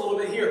story just a little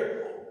bit here.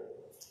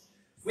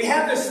 We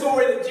have this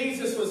story that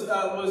Jesus was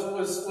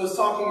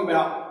talking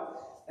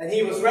about, and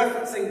he was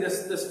referencing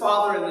this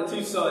father and the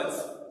two sons.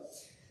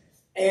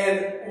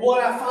 And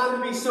what I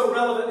find to be so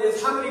relevant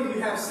is, how many of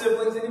you have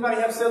siblings?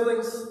 Anybody have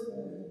siblings?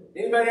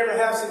 Anybody ever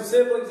have some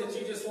siblings that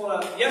you just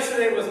want to...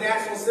 Yesterday was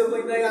National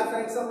Sibling Day, I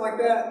think, something like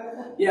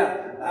that.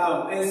 Yeah.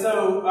 And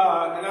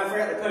I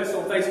forgot to post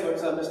on Facebook,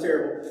 so I'm just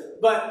terrible.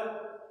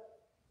 But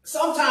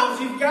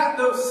sometimes you've got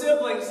those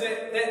siblings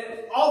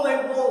that all they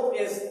want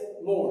is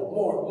more.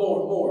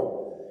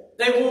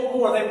 They want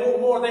more, they want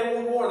more, they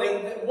want more.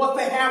 What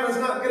they have is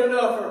not good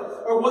enough,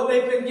 or what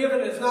they've been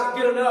given is not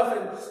good enough.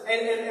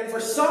 And for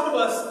some of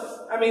us,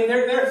 I mean,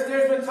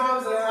 there's been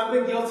times that I've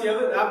been guilty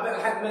of it.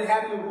 I've been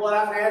happy with what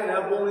I've had, and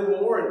I've wanted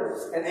more,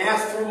 and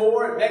asked for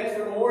more, and begged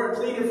for more, and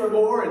pleaded for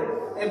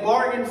more, and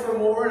bargained for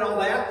more, and all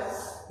that.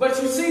 But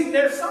you see,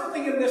 there's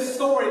something in this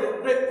story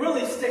that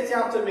really sticks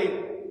out to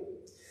me.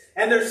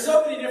 And there's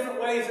so many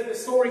different ways that the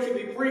story can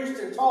be preached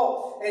and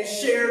taught and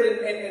shared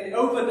and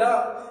opened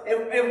up.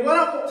 And what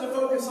I want to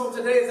focus on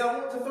today is, I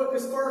want to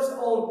focus first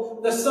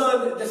on the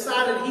son that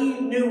decided he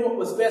knew what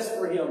was best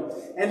for him,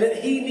 and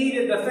that he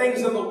needed the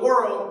things of the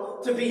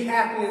world to be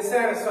happy and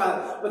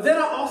satisfied. But then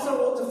I also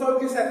want to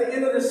focus at the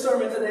end of this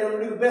sermon today. I'm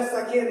going to do the best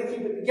I can to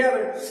keep it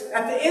together.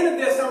 At the end of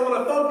this, I want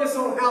to focus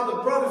on how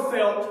the brother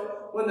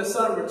felt when the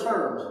son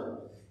returned.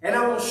 And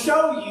I will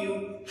show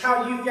you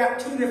how you've got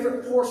two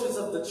different portions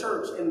of the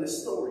church in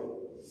this story.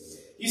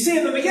 You see,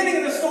 in the beginning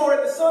of the story,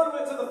 the son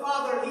went to the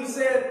father and he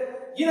said,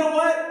 "You know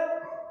what?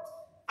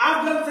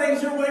 I've done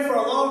things your way for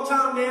a long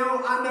time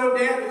now. I know,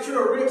 Dad, that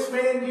you're a rich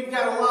man. You've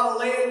got a lot of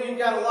land. You've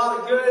got a lot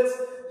of goods.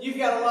 You've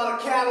got a lot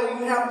of cattle.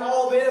 You have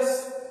all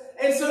this.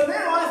 And so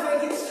now I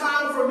think it's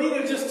time for me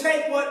to just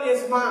take what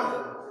is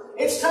mine.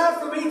 It's time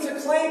for me to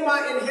claim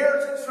my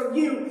inheritance from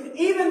you,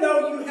 even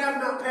though you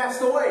have not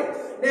passed away."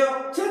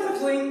 Now,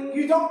 typically,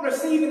 you don't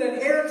receive an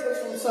inheritance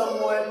from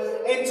someone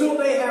until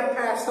they have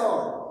passed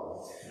on.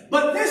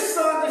 But this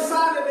son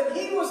decided that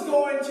he was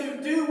going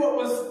to do what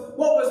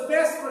was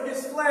best for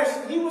his flesh,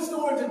 and he was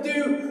going to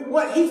do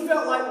what he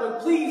felt like would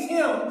please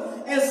him.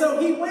 And so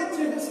he went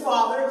to his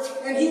father,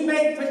 and he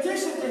made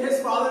petition to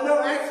his father. No,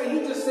 actually,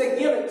 he just said,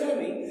 "Give it to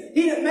me."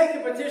 He didn't make a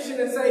petition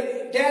and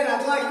say, "Dad,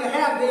 I'd like to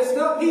have this."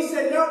 No, he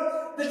said, "No,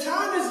 the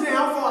time is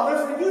now,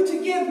 Father, for you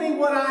to give me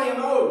what I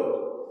am owed."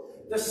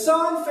 The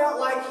son felt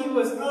like he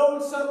was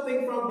owed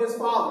something from his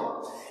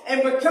father.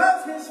 And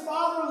because his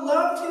father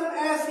loved him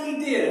as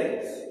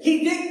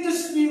he didn't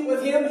dispute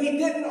with him, he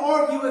didn't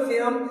argue with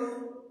him,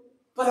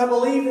 but I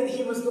believe that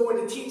he was going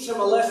to teach him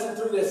a lesson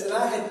through this. And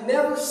I had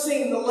never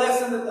seen the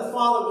lesson that the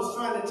father was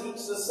trying to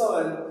teach the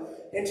son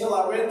until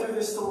I read through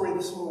this story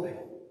this morning.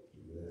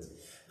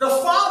 The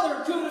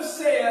father could have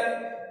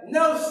said,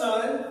 "No,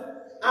 son,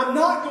 I'm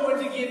not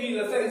going to give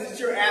you the things that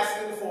you're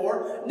asking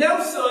for.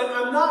 No, son,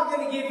 I'm not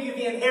going to give you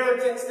the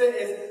inheritance that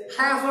is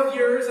half of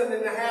yours and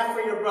then the half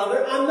for your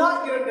brother. I'm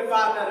not going to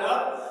divide that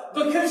up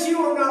because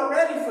you are not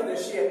ready for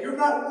this yet. You're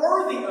not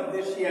worthy of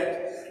this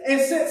yet. And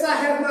since I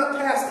have not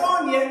passed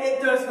on yet,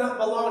 it does not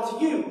belong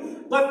to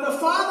you." But the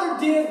father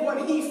did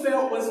what he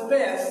felt was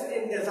best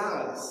in his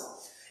eyes.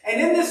 And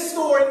in this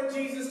story that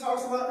Jesus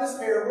talks about, this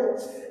parable,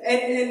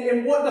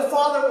 and what the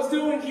father was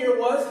doing here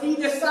was, he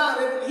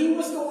decided that he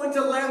was going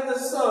to let the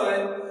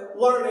son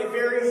learn a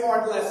very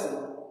hard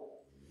lesson.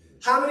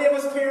 How many of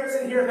us parents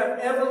in here have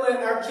ever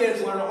let our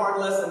kids learn a hard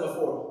lesson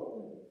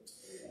before?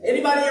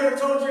 Anybody ever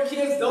told your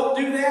kids, "Don't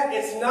do that,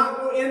 it's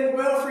not going to end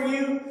well for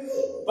you,"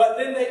 but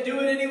then they do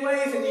it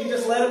anyways, and you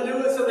just let them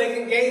do it so they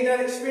can gain that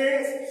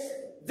experience?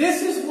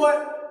 This is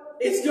what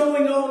is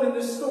going on in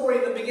the story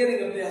at the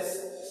beginning of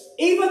this.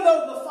 Even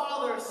though the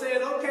father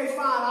said, "Okay,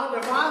 fine, I'll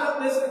divide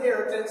up this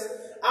inheritance.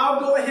 I'll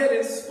go ahead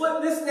and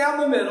split this down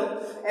the middle,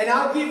 and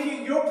I'll give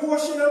you your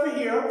portion over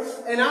here,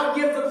 and I'll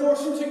give the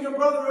portion to your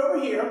brother over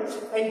here,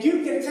 and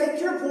you can take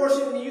your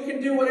portion and you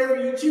can do whatever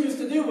you choose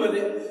to do with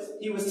it."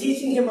 He was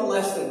teaching him a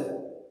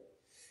lesson.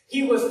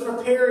 He was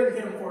preparing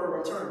him for a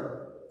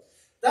return.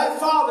 That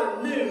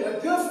father knew, a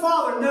good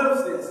father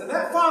knows this, and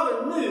that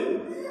father knew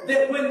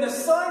that when the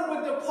son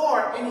would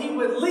depart and he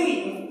would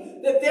leave,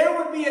 that there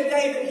would be a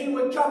day that he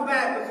would come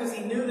back, because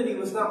he knew that he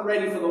was not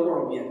ready for the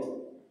world yet.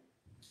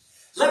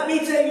 Let me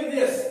tell you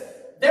this.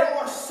 There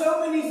are so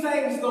many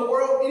things the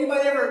world...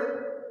 Anybody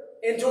ever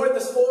enjoyed the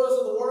spoils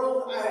of the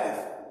world? I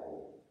have.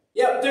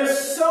 Yeah, there's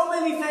so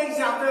many things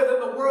out there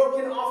that the world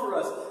can offer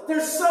us.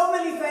 There's so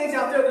many things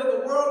out there that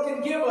the world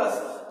can give us.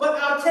 But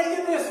I'll tell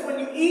you this, when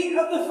you eat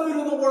of the food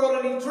of the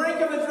world and you drink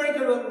of the drink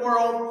of the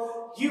world,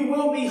 you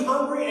will be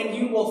hungry and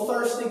you will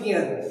thirst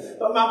again.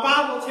 But my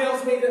Bible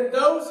tells me that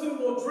those who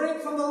will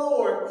drink from the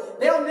Lord,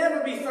 they'll never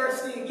be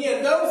thirsty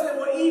again. Those that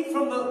will eat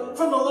from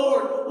the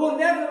Lord will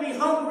never be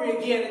hungry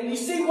again. And you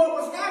see, what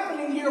was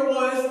happening here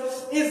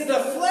is the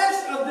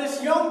flesh of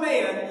this young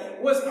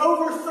man was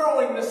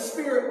overthrowing the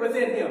spirit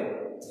within him.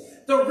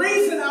 The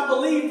reason I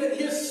believe that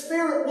his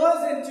spirit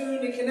was in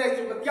tune and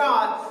connected with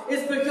God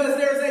is because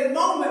there's a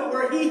moment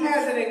where he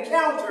has an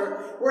encounter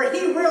where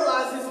he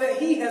realizes that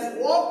he has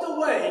walked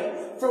away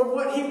from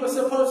what he was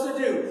supposed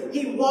to do.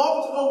 He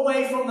walked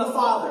away from the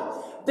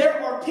Father.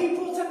 There are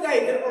people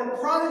today that are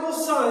prodigal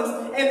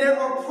sons and there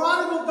are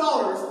prodigal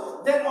daughters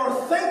that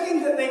are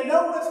thinking that they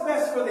know what's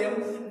best for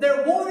them.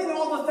 They're wanting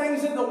all the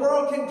things that the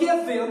world can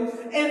give them,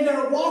 and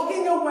they're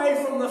walking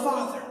away from the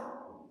Father.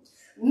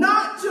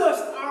 Not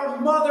just our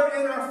mother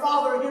and our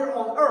father here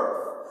on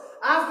earth.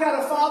 I've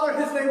got a father,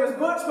 his name is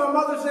Butch, my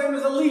mother's name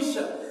is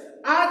Alicia.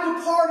 I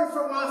departed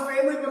from my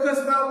family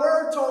because my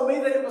word told me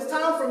that it was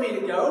time for me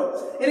to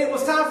go, and it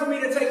was time for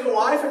me to take a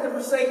wife and to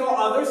forsake all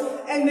others,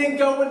 and then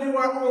go and do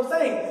our own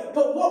thing.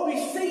 But what we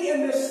see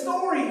in this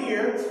story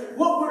here,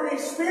 what we're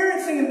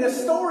experiencing in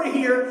this story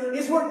here,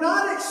 is we're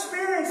not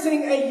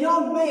experiencing a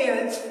young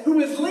man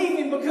who is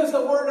leaving because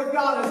the Word of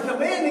God is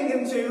commanding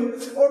him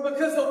to, or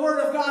because the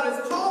Word of God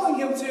is calling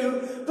him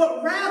to,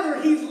 but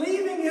rather he's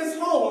leaving his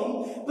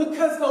home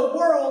because the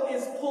world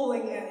is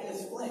pulling at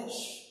his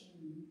flesh.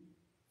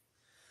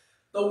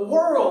 The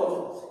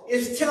world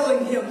is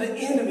telling him, the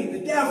enemy, the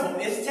devil,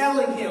 is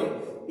telling him,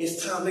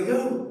 it's time to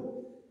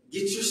go.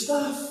 Get your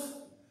stuff.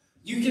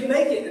 You can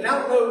make it. And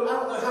I don't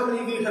know how many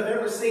of you have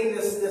ever seen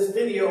this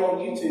video on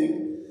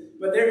YouTube,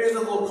 but there is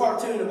a little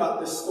cartoon about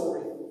this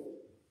story.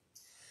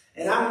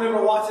 And I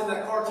remember watching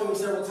that cartoon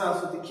several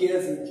times with the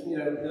kids, and you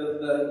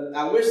know,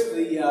 I wish the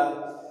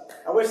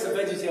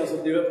VeggieTales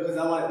would do it because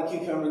I like the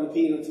cucumber and the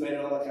pea and the tomato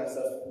and all that kind of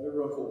stuff. They're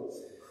real cool.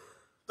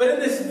 But in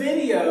this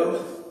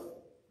video,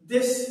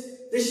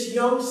 this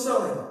young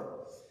son,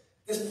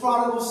 this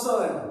prodigal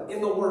son in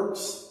the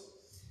works,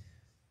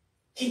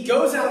 he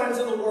goes out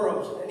into the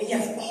world and he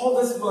has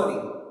all this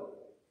money.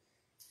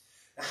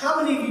 Now,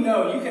 how many of you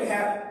know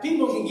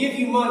people can give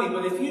you money,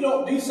 but if you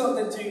don't do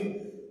something to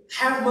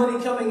have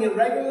money coming in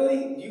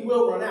regularly, you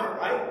will run out,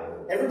 right?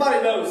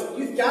 Everybody knows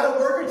you've got to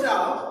work a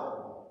job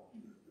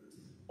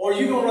or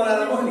you're going to run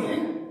out of money,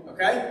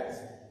 okay?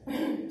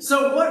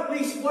 So what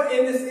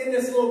in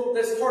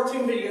this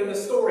cartoon video,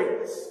 this story,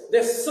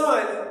 this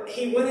son,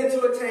 he went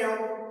into a town,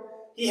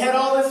 he had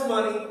all this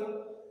money,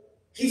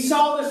 he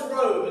saw this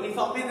robe, and he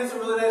thought, man, that's a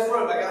really nice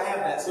robe, I gotta have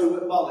that, so he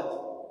went and bought it.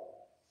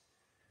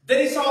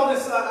 Then he saw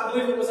this, I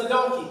believe it was a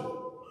donkey.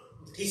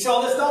 He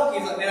saw this donkey,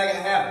 he's like, man, I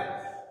gotta have it.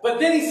 But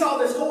then he saw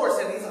this horse,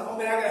 and he's like, oh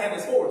man, I gotta have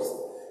this horse.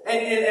 And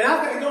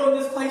I've got to go in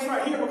this place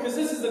right here because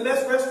this is the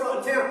best restaurant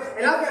in town,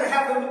 and I've got to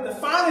have the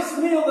finest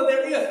meal that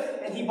there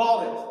is. And he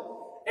bought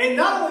it. And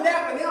not only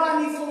that, but now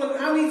I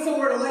need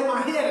somewhere to lay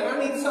my head, and I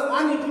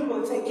need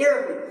people to take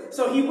care of me.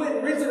 So he went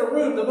and rented a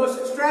room, the most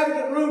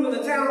extravagant room in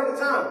the town at the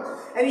time.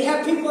 And he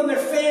had people in there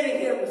fanning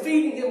him and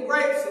feeding him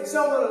grapes and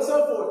so on and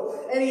so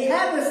forth. And he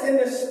had this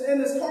in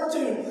this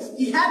cartoon,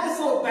 he had this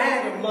little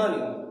bag of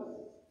money.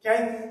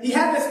 Okay? He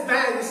had this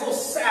bag, this little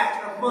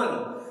sack of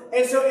money.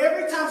 And so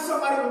every time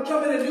somebody would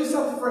come in and do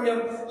something for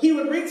him, he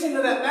would reach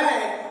into that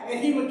bag and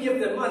he would give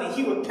them money.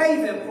 He would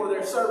pay them for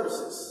their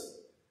services.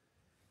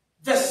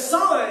 The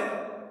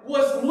son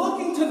was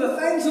looking to the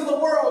things of the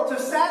world to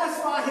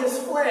satisfy his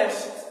flesh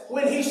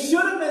when he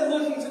should have been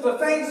looking to the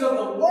things of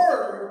the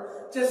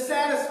Word to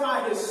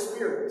satisfy his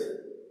spirit.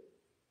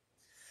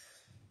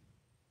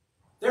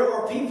 There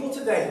are people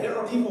today, there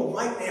are people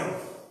right now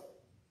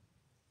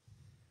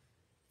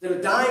that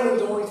are dying and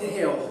going to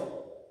hell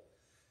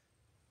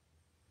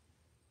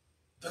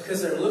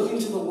because they're looking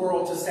to the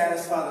world to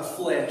satisfy the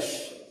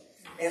flesh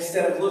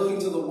instead of looking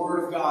to the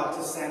Word of God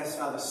to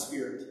satisfy the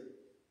spirit.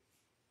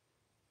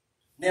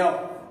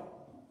 Now,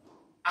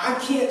 I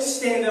can't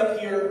stand up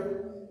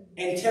here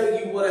and tell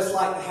you what it's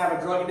like to have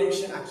a drug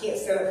addiction. I can't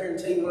stand up here and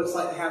tell you what it's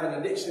like to have an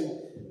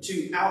addiction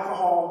to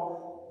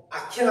alcohol. I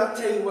cannot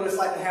tell you what it's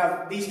like to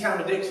have these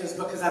kind of addictions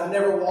because I've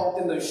never walked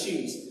in those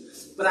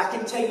shoes. But I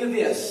can tell you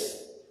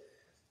this.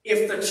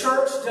 If the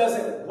church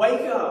doesn't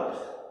wake up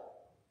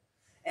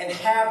and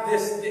have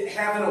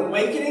an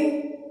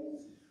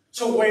awakening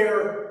to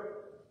where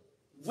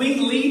we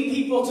lead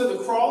people to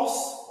the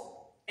cross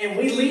and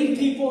we lead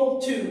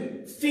people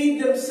to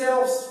feed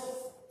themselves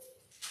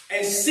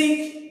and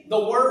seek the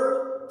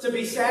Word to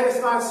be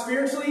satisfied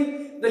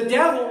spiritually, the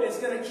devil is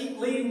going to keep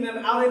leading them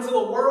out into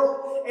the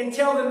world and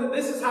tell them that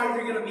this is how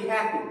you're going to be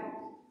happy.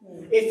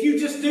 If you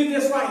just do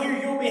this right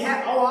here, you'll be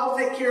happy. Oh, I'll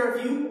take care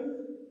of you.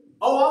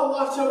 Oh, I'll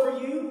watch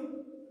over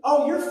you.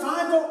 Oh, you're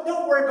fine.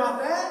 Don't worry about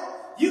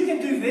that. You can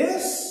do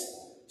this.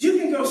 You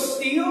can go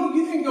steal.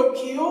 You can go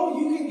kill.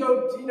 You can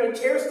go,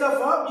 tear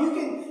stuff up.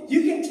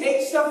 You can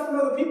take stuff from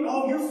other people.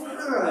 Oh, you're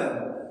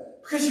fine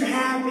because you're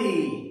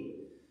happy.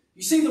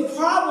 You see, the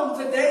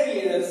problem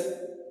today is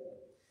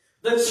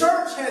the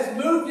church has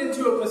moved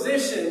into a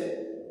position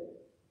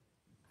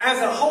as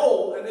a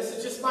whole, and this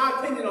is just my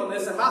opinion on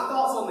this and my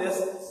thoughts on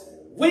this.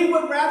 We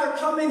would rather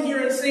come in here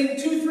and sing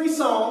 2-3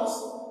 songs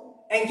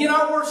and get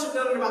our worship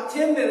done in about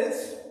 10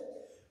 minutes.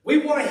 We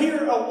want to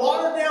hear a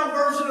watered-down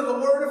version of the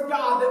Word of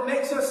God that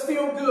makes us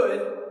feel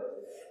good,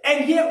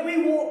 and yet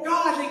we want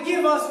God to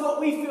give us what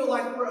we feel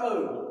like we're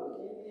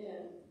owed.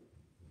 Amen.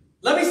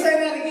 Let me say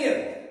that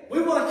again.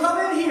 We want to come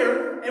in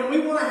here and we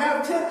want to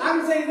have 10. I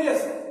can say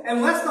this.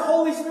 Unless the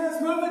Holy Spirit's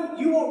moving,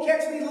 you won't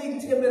catch me leading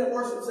 10-minute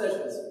worship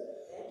sessions.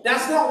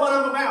 That's not what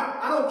I'm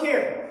about. I don't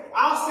care.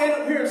 I'll stand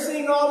up here and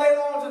sing all day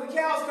long until the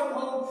cows come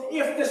home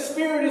if the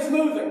Spirit is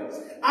moving.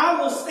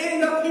 I will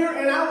stand up here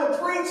and I will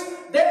preach.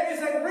 There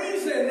is a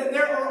reason that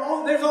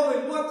there's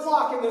only one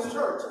clock in this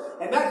church.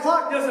 And that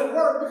clock doesn't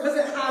work because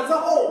it hides a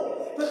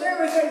hole. But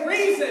there is a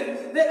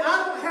reason that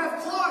I don't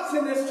have clocks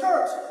in this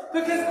church.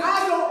 Because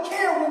I don't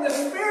care when the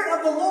Spirit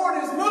of the Lord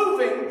is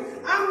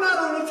moving. I'm not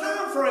on a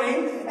time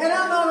frame and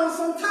I'm not on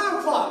some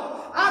time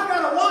clock. I've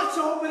got a watch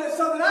on with it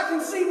so that I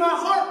can see my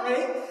heart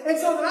rate and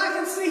so that I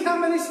can see how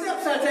many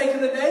steps I take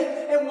in the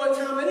day and what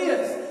time it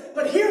is.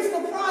 But here's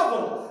the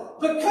problem.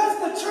 Because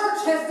the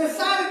church has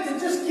decided to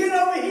just get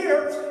over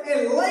here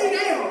and lay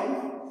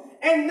down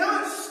and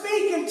not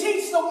speak and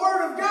teach the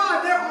Word of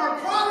God, there are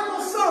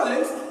prodigal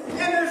sons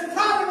and there's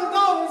prodigal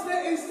daughters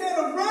that instead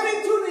of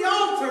running to the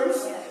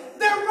altars,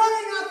 they're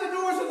running out the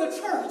doors of the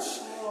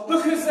church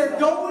because they're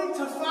going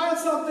to find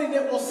something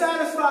that will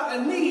satisfy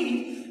a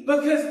need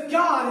because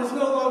God is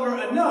no longer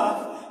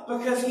enough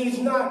because He's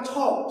not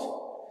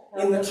taught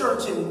in the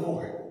church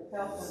anymore.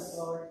 Help us,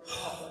 Lord.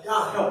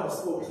 God help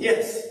us, Lord.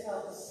 Yes.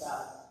 Help us,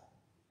 God.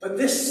 But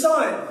this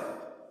son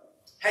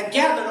had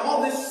gathered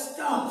all this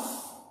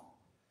stuff.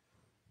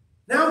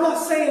 Now, I'm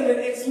not saying that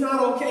it's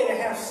not okay to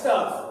have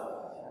stuff.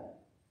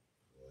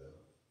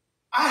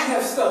 I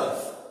have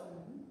stuff.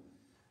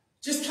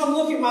 Just come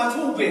look at my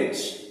tool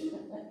bench.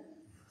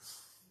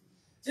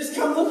 Just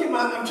come look at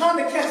I'm trying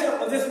to catch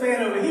up with this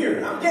man over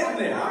here. I'm getting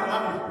there.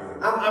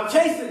 I'm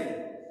chasing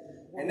him.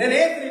 And then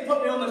Anthony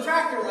put me on the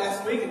tractor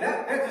last week, and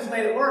that just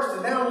made it worse,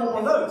 and now I want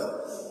one of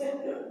those.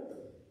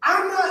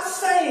 I'm not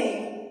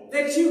saying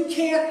that you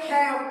can't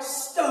have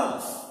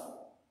stuff.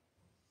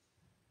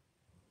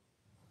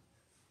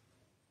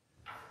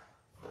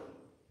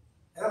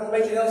 And I'm going to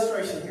make an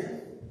illustration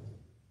here.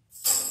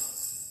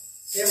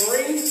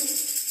 Tambourine,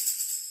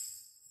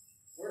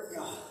 Word of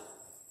God.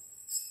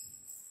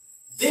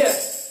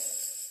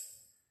 This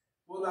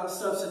will not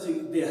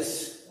substitute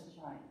this. That's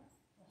right.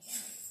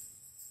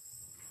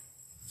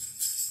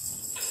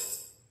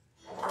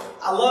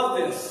 I love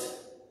this.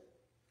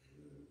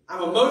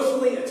 I'm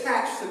emotionally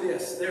attached to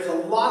this. There's a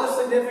lot of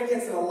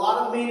significance and a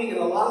lot of meaning and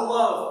a lot of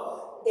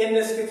love in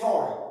this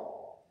guitar.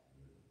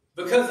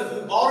 Because of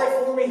who bought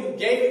it for me, who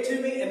gave it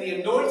to me, and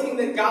the anointing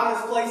that God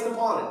has placed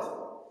upon it.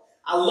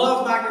 I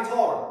love my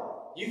guitar.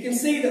 You can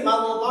see that my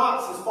little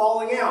box is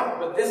falling out,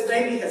 but this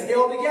baby has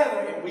held together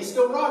and we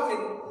still rock it.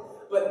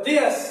 But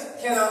this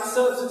cannot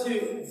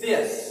substitute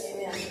this.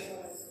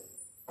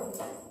 Amen.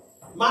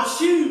 My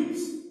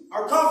shoes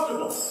are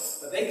comfortable,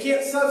 but they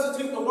can't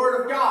substitute the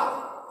Word of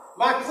God.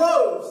 My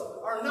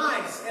clothes are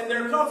nice and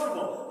they're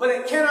comfortable, but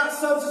it cannot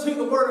substitute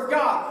the Word of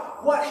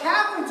God. What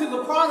happened to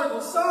the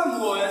prodigal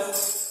son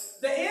was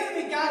the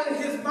enemy got in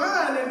his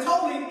mind and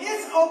told him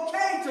it's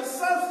okay to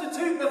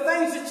substitute the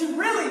things that you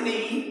really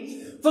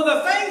need for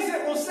the things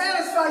that will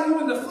satisfy you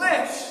in the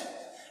flesh.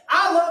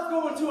 I love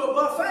going to a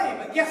buffet,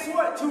 but guess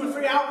what? 2 or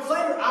 3 hours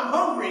later, I'm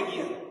hungry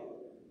again.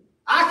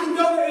 I can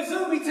go to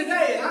Izumi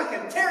today and I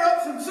can tear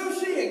up some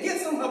sushi and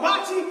get some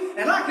hibachi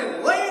and I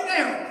can lay it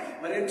down.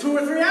 But in 2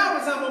 or 3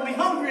 hours, I'm going to be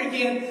hungry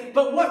again.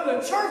 But what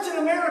the church in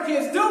America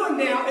is doing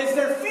now is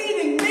they're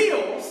feeding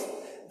meals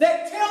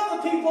that tell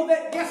the people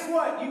that, guess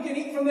what? You can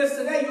eat from this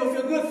today. You'll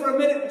feel good for a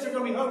minute, but you're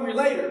going to be hungry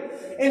later.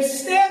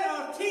 Instead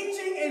of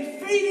teaching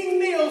and feeding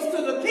meals to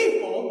the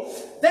people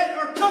that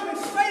are coming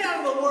straight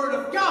out of the Word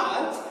of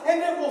God and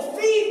that will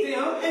feed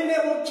them and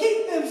that will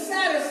keep them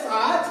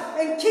satisfied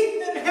and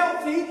keep them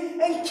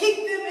healthy and keep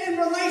them in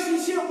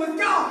relationship with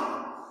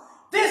God.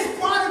 This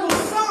prodigal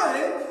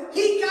son,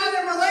 he got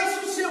in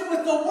relationship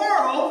with the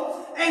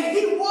world and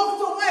he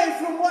walked away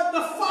from what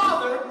the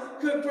Father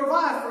could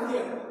provide for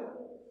him.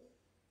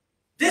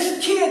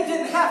 This kid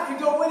didn't have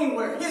to go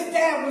anywhere. His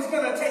dad was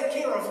going to take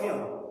care of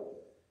him.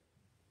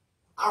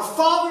 Our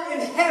Father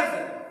in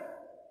heaven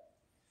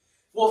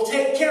will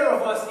take care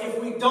of us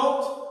if we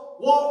don't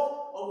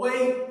walk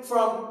away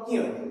from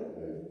Him.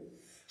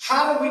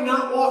 How do we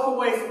not walk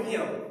away from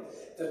Him?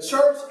 The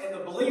church and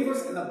the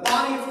believers and the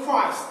body of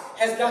Christ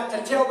has got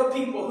to tell the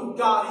people who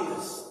God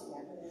is.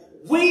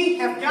 We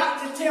have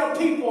got to tell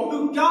people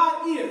who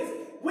God is.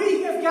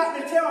 We have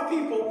got to tell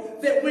people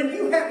that when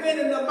you have been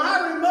in the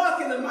miry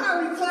muck and the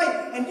miry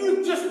clay and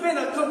you've just been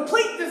a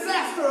complete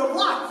disaster of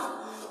life,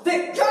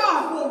 that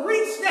God will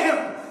reach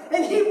down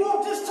and He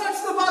won't just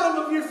touch the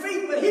bottom of your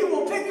feet, but He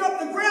will pick up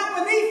the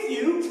ground beneath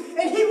you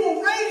and He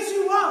will raise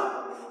you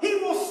up. He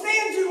will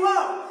stand you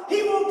up.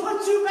 He will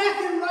put you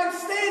back in right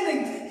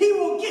standing. He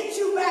will get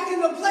you back in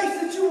the place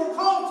that you were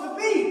called to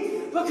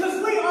be,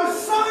 because we are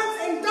sons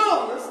and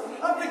daughters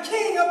of the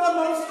King of the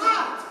Most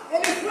High.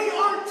 And if we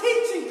aren't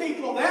teaching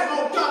people that,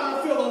 oh God,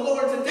 I feel the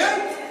Lord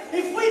today.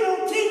 If we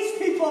don't teach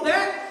people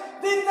that,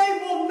 then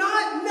they will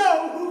not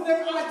know who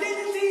their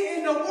identity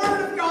in the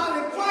Word of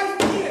God in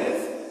Christ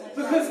is,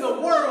 because the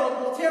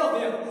world will tell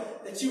them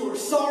that you are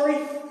sorry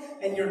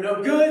and you're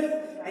no good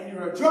and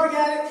you're a drug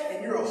addict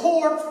and you're a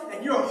whore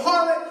and you're a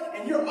harlot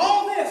and you're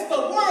all this. The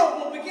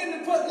world will begin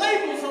to put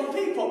labels on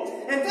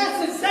people. And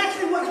that's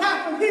exactly what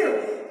happened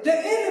here. The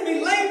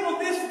enemy labeled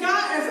this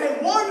guy as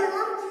a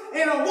wanderer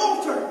and a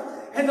wanter.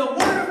 And the Word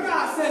of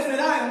God says that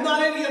I am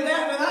not any of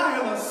that, but I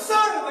am a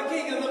son of the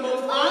King of the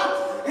Most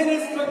High. And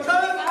it's because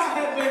I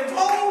have been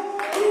told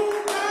who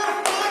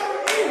my Father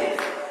is.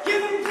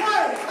 Give him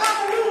praise.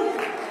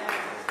 Hallelujah.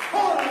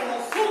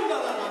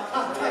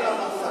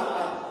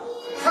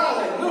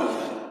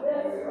 Hallelujah.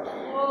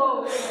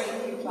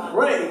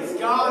 Praise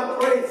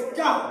God. Praise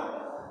God.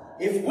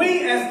 If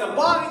we as the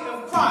body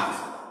of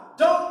Christ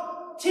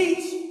don't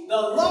teach the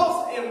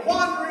lost and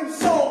wandering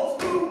souls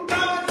who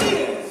God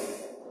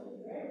is,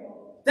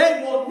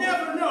 they will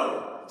never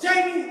know.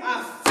 Jamie,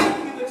 I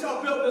thank you that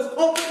y'all built this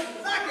pulpit.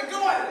 I can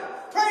go at it.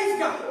 Praise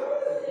God.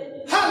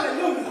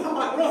 Hallelujah. I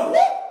might run.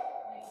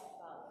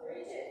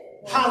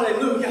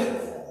 Hallelujah.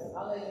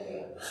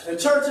 The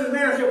church in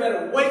America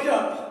better wake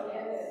up.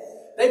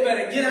 They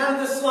better get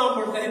out of the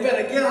slumber. They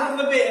better get out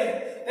of the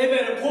bed. They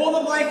better pull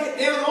the blanket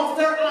down off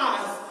their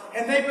eyes.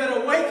 And they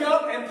better wake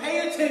up and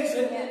pay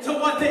attention to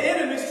what the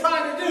enemy's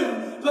trying to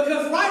do.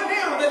 Because right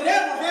now, the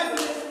devil has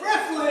an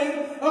express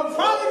lane of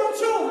prodigal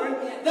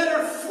children that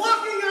are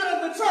flocking out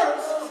of the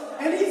church.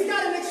 And he's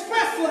got an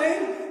express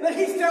lane that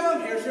he's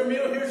telling, here's your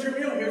meal, here's your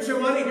meal, here's your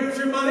money, here's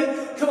your money.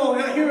 Come on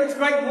out here, it's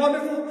great and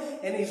wonderful.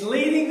 And he's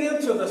leading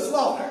them to the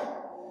slaughter.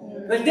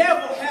 The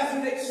devil has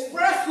an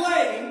express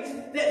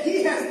lane that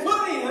he has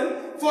put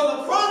in for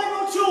the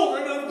prodigal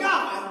children of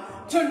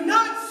God to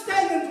not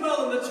stay and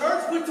dwell in the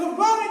church, but to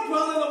run and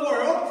dwell in the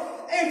world,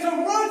 and to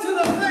run to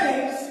the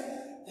things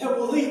that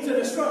will lead to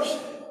destruction.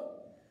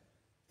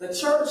 The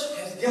church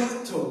has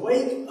got to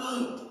wake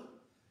up.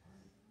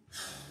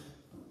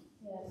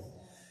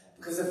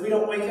 Because if we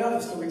don't wake up,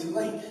 it's going to be too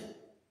late.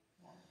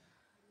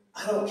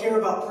 I don't care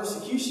about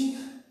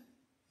persecution.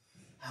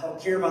 I don't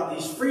care about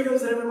these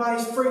freedoms that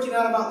everybody's freaking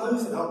out about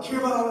losing. I don't care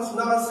about all this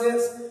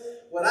nonsense.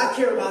 What I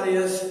care about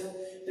is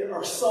there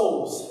are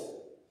souls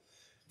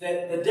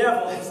that the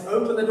devil has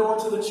opened the door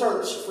to the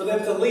church for them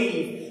to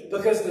leave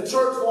because the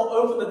church won't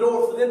open the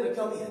door for them to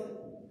come in.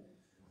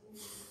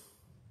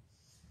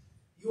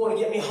 You want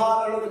to get me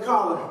hot under the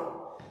collar?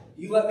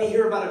 You let me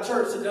hear about a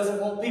church that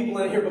doesn't want people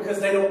in here because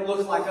they don't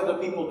look like other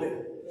people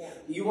do. Yeah.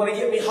 You want to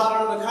get me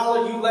hot under the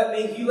collar? You let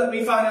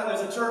me find out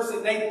there's a church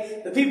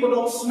that the people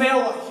don't smell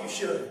like you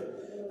should.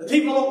 The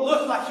people don't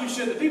look like you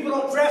should. The people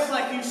don't dress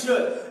like you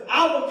should.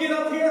 I will get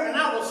up here and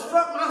I will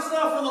strut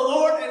myself for the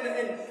Lord and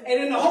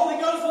in the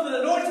Holy Ghost with an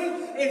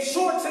anointing in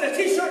shorts and a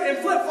t-shirt and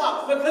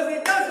flip-flops because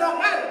it does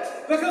not matter.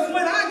 Because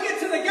when I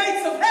get to the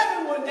gates of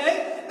heaven one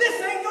day, this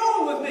ain't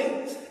going with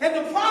me. And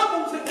the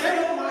problem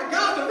today, oh my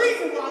God, the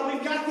reason why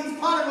we've got these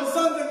prodigal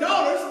sons and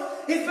daughters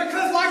is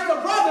because like the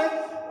brother,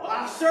 well,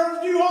 I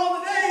served you all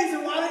the days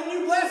and why didn't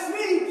you bless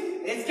me?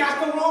 It's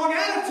got the wrong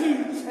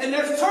attitude. And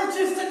there's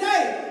churches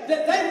today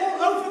that they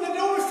won't open the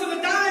doors to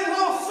the dying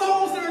lost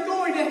souls that are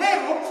going to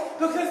hell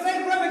because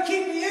they'd rather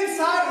keep the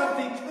inside of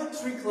the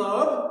country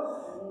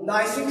club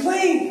nice and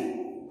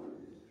clean.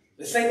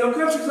 This ain't no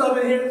country club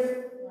in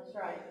here. That's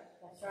right.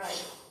 That's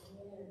right.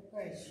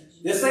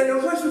 This ain't no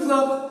country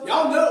club.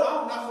 Y'all know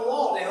I'll knock the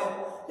wall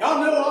down.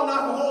 Y'all know I'll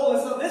knock a hole in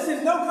something. This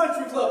is no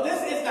country club.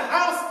 This is the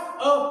house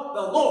of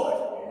the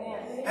Lord.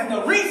 And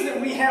the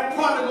reason we have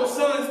prodigal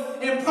sons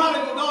and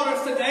prodigal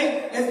daughters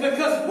today is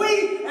because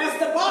we, as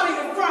the body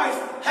of Christ,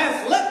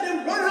 has let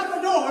them run out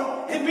the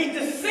door and be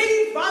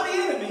deceived by the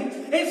enemy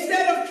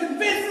instead of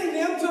convincing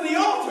them to the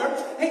altar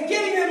and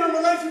getting them in a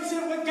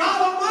relationship with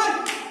God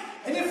Almighty.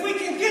 And if we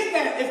can get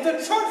that, if the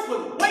church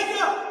would wake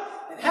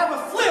up and have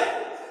a flip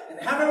and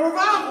have a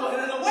revival and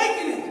an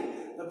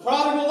awakening, the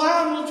prodigal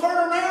line will turn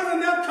around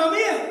and they'll come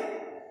in.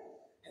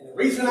 And the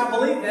reason I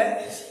believe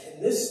that is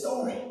in this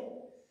story.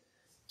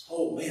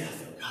 Oh man, I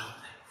feel God.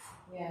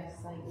 Yes,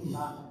 thank you,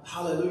 Father.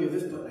 Hallelujah,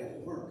 this button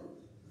ain't gonna work.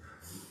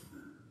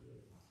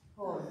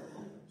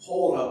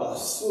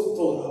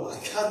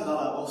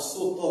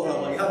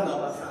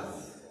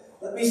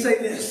 Let me say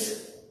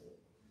this.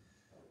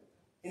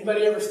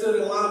 Anybody ever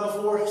stood in line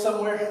before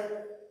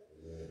somewhere?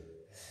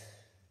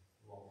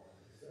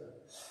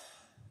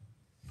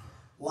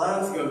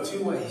 Lines go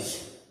two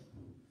ways.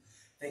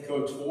 They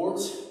go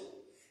towards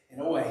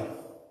and away.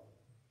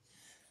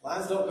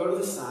 Lines don't go to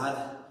the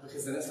side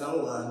because then it's not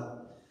a line.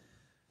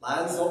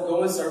 Lines don't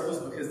go in circles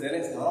because then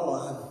it's not a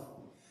line.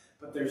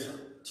 But there's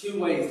two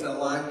ways that a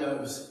line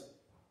goes.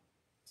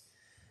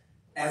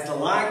 As the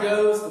line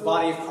goes, the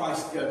body of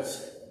Christ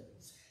goes.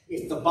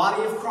 If the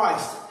body of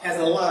Christ has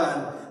a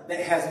line that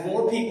has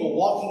more people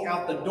walking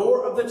out the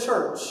door of the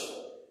church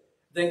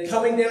than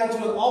coming down to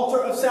an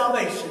altar of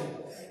salvation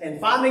and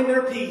finding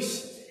their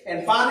peace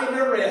and finding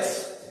their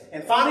rest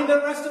and finding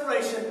their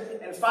restoration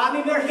and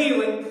finding their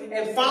healing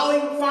and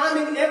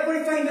finding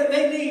everything that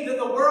they need that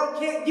the world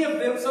can't give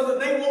them so that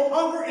they won't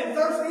hunger and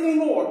thirst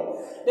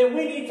anymore, then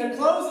we need to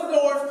close the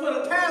doors, put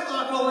a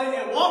padlock on it,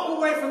 and walk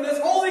away from this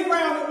holy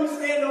ground that we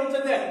stand on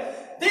today.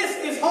 This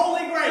is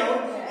holy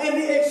ground, and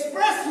the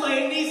express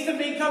lane needs to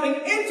be coming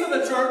into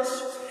the church,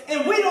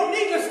 and we don't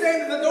need to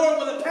stand at the door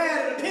with a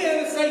pad and a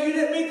pen and say, you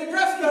didn't meet the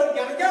dress code,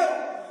 you gotta go.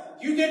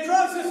 You did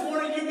drugs this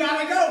morning, you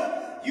gotta go.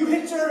 You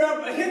hit your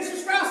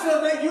spouse the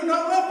other day, you're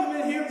not welcome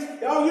in here.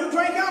 Oh, you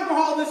drank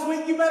alcohol this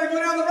week, you better go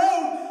down the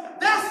road.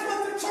 That's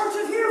what the church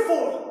is here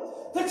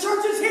for. The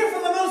church is here for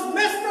the most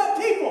messed up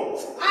people.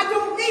 I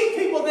don't need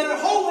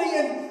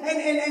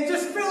and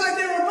just feel like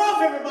they're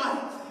above everybody.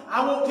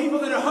 I want people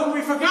that are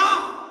hungry for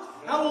God.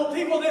 I want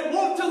people that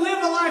want to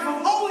live a life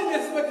of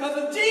holiness because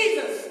of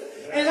Jesus.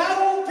 And I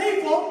want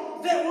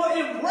people that will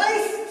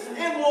embrace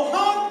and will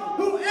hug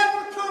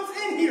whoever comes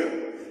in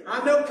here.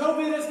 I know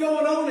COVID is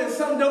going on and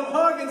some don't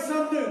hug and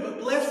some do, but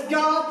bless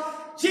God,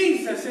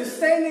 Jesus is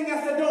standing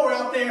at the door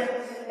out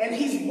there and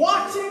he's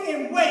watching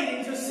and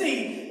waiting to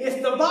see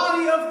if the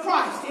body of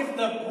Christ, if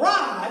the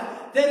bride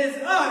that is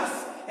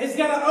us, is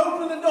going to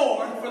open the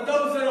door for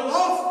those that are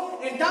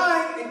lost and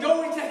dying and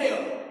going to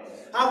hell.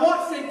 I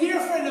watched a dear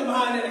friend of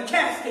mine in a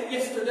casket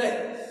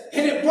yesterday,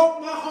 and it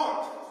broke my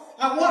heart.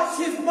 I watched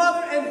his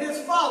mother and his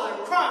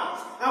father cry.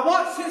 I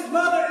watched his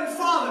mother and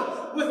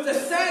father with the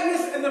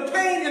sadness and the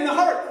pain and the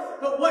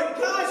hurt. But what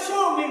God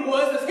showed me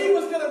was that he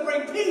was going to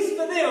bring peace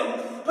to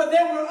them, but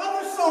there were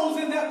other souls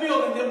in that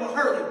building that were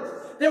hurting.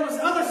 There was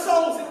other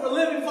souls that were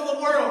living for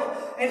the world,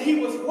 and he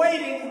was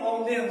waiting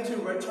on them to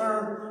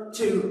return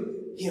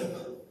to him.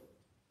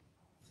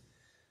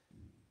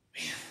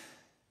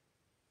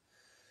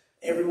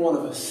 Every one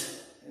of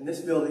us in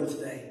this building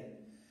today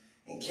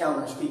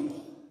encounters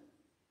people.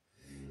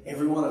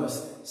 Every one of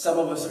us. Some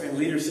of us are in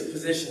leadership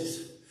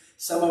positions.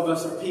 Some of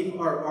us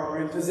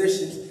are in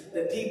positions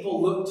that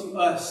people look to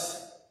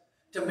us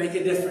to make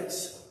a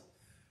difference.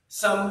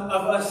 Some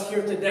of us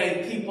here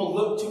today, people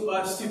look to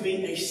us to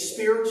be a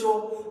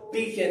spiritual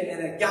beacon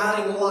and a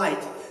guiding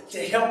light to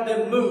help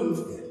them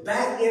move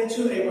back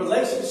into a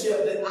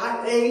relationship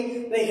that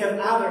they have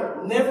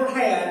either never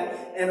had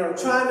and are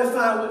trying to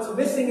find what's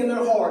missing in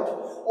their heart,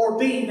 or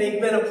B, they've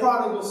been a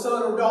prodigal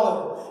son or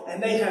daughter,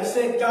 and they have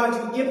said, God,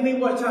 you give me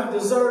what I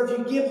deserve,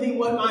 you give me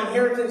what my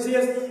inheritance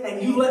is,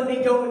 and you let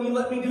me go and you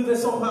let me do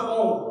this on my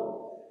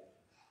own.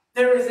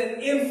 There is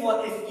an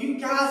influence. If you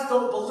guys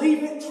don't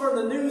believe it, turn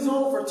the news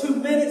on for 2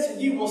 minutes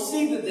and you will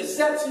see the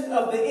deception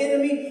of the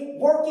enemy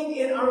working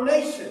in our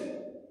nation.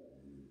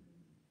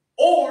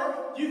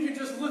 Or you can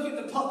just look at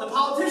the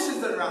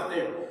politicians that are out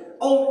there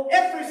on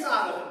every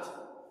side of it.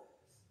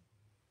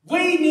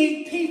 We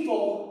need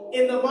people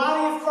in the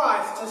body of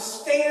Christ to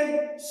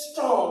stand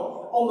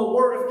strong on the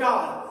Word of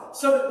God,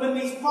 so that when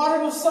these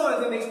prodigal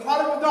sons and these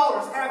prodigal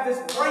daughters have this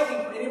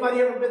breaking point.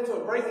 Anybody ever been to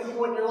a breaking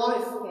point in your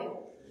life?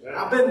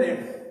 Yeah. I've been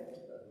there.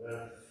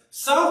 Yeah.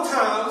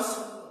 Sometimes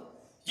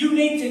you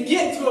need to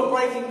get to a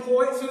breaking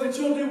point so that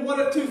you'll do one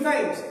of two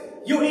things.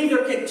 You'll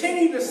either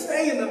continue to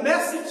stay in the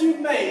mess that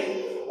you've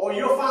made, or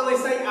you'll finally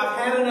say, I've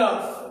had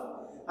enough.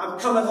 I'm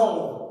coming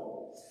home.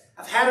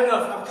 I've had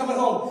enough. I'm coming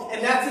home.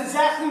 And that's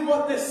exactly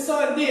what this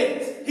son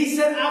did. He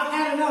said, I've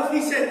had enough.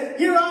 He said,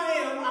 here I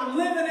am. I'm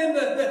living in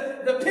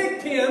the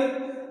pig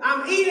pen.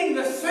 I'm eating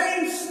the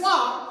same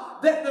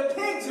slop that the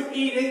pigs are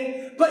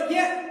eating, but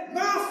yet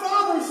my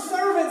father's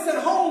servants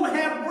at home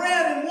have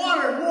bread and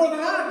water more than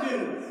I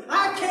do.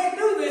 I can't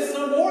do this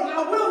no more.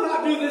 I will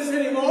not do this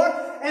anymore.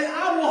 And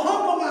I will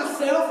humble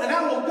myself and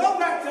I will go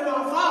back to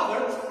my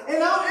father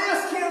and I'll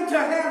ask him to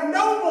have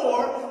no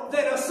more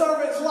than a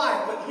servant's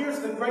life. But here's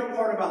the great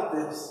part about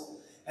this.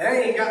 And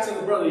I ain't got to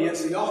the brother yet,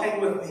 so y'all hang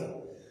with me.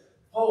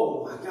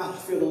 Oh my God, I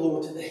feel the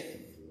Lord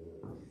today.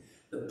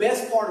 The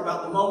best part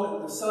about the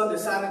moment the son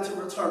decided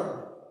to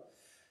return,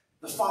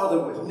 the father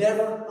would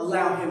never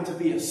allow him to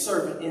be a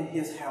servant in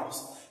his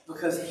house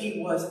because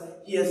he was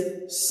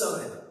his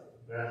son.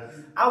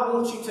 I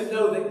want you to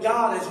know that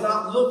God is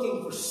not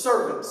looking for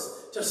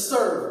servants to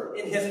serve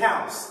in his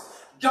house.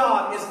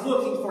 God is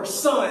looking for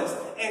sons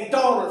and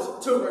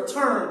daughters to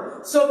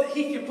return so that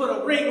he can put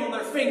a ring on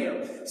their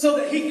finger, so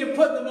that he can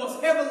put the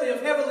most heavenly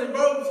of heavenly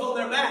robes on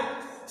their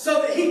back,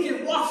 so that he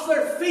can wash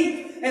their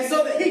feet, and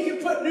so that he can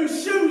put new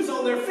shoes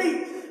on their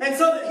feet, and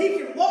so that he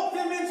can walk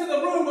them into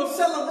the room of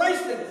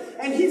celebration,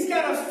 and he's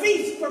got a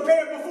feast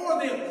prepared before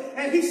them.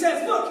 And he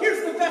says, look,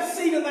 here's the best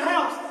seat in the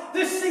house.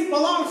 This seat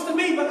belongs to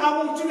me, but I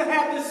want you to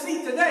have this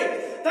seat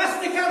today.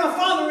 That's the kind of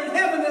Father in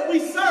heaven that we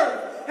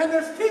serve. And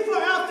there's people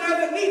out there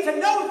that need to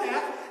know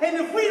that. And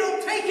if we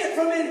don't take it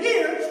from in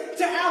here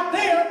to out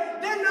there,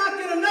 they're not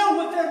going to know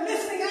what they're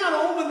missing out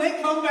on when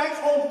they come back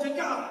home to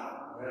God.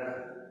 Yeah.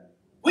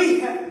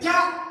 We have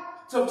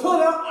got to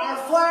put up our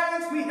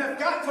flags. We have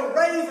got to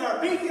raise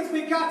our beacons.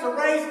 We've got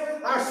to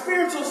raise our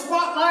spiritual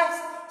spotlights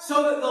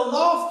so that the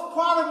lost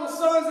prodigal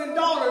sons and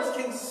daughters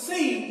can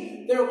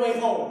see their way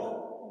home.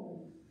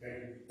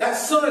 That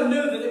son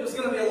knew that it was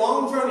going to be a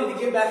long journey to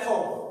get back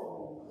home.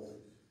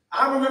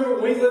 I remember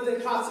when we lived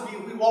in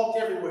Kotzebue, we walked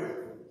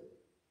everywhere.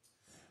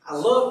 I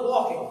loved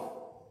walking.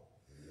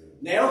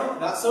 Now,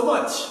 not so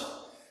much.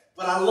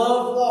 But I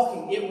loved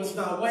walking. It was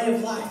my way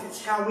of life.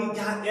 It's how we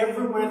got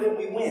everywhere that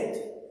we went.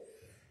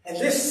 And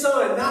this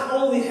son, not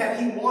only had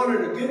he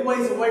wandered a good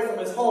ways away from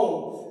his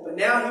home, but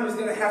now he was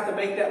going to have to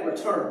make that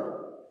return.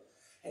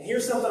 And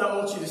here's something I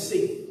want you to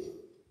see.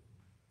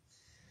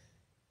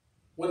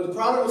 When the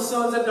prodigal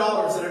sons and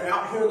daughters that are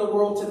out here in the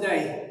world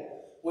today,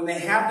 when they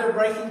have their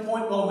breaking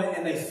point moment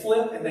and they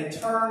flip and they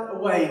turn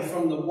away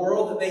from the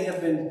world that they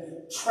have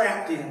been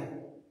trapped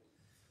in,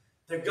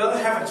 they're going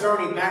to have a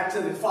journey back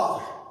to the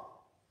Father.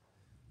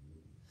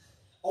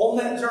 On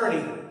that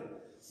journey,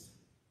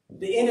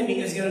 the enemy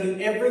is going to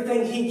do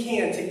everything he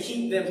can to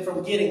keep them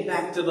from getting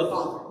back to the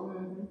Father.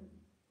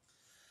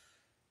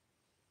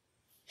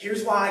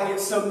 Here's why I get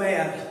so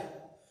mad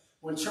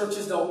when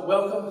churches don't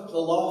welcome the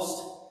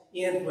lost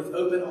in with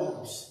open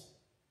arms.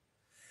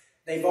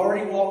 They've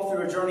already walked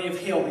through a journey of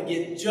hell to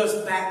get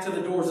just back to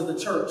the doors of the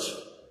church.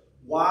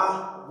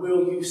 Why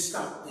will you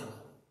stop them?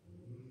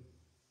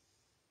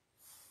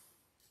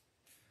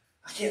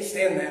 I can't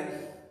stand that.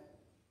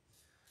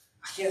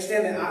 I can't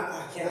stand that.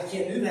 I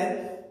can't do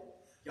that.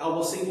 Y'all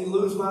will see me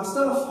lose my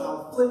stuff.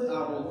 I'll flip.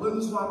 I will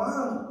lose my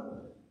mind.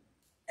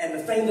 And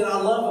the thing that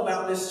I love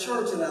about this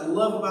church and I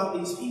love about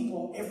these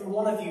people, every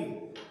one of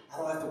you, I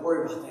don't have to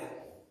worry about that.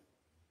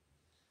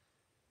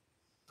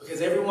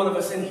 Because every one of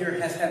us in here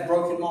has had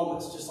broken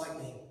moments just like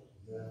me.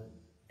 Yeah.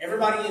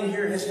 Everybody in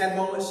here has had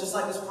moments just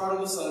like this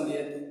prodigal son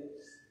did.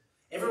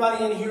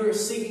 Everybody in here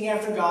is seeking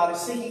after God, is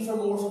seeking for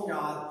more from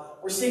God.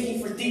 We're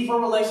seeking for deeper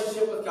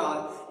relationship with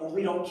God, and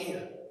we don't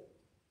care.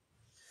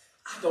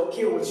 I don't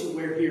care what you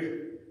wear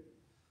here.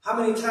 How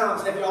many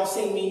times have y'all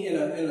seen me in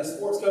a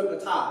sports coat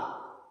and a tie?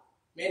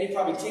 Manny,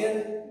 probably 10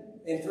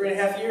 in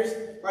 3.5 years.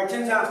 Probably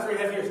 10 times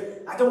 3.5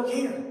 years. I don't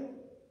care.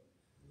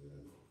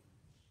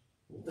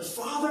 The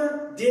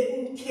Father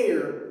didn't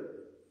care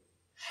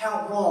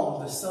how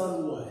wrong the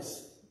Son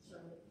was.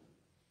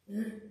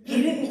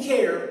 He didn't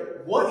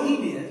care what he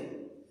did.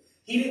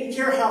 He didn't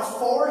care how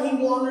far he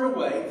wandered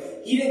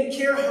away. He didn't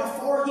care how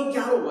far he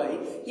got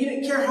away. He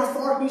didn't care how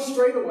far he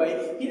strayed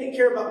away. He didn't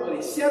care about what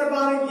he said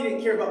about him. He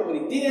didn't care about what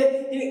he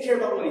did. He didn't care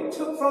about what he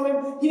took from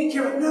him. He didn't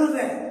care about none of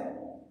that.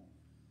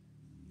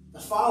 The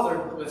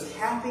Father was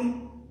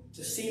happy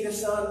to see the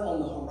Son on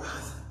the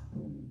horizon.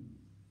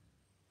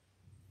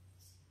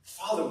 The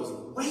Father was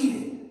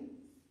waiting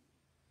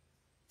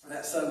for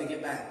that Son to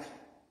get back.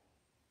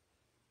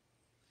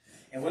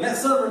 And when that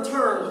Son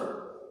returned,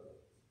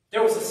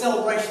 there was a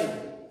celebration.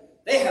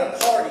 They had a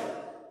party.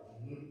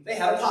 They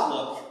had a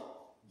potluck.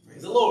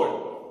 Praise the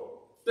Lord.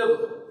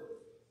 Biblical.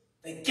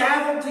 They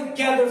gathered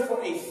together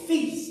for a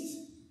feast.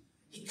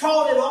 He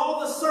called in all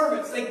the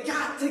servants. They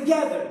got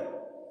together.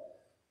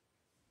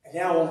 And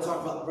now I want to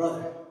talk about the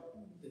brother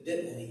that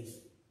didn't leave.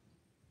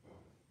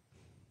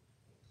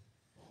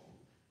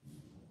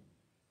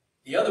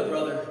 The other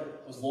brother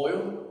was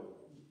loyal.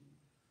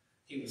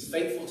 He was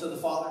faithful to the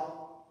Father.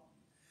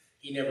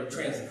 He never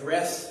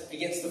transgressed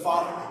against the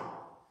Father.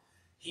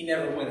 He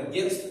never went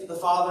against the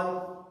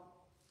Father.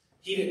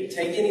 He didn't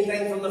take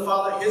anything from the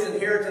Father. His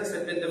inheritance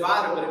had been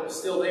divided, but it was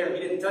still there.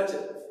 He didn't touch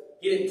it.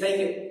 He didn't take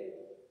it.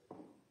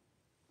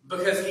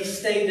 Because he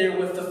stayed there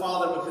with the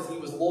Father, because he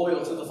was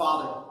loyal to the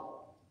Father.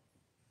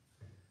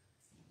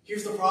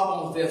 Here's the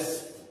problem with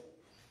this.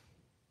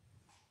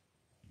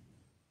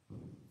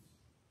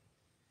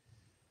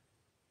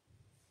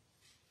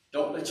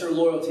 Don't let your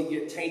loyalty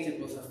get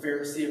tainted with a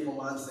Pharisaical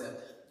mindset.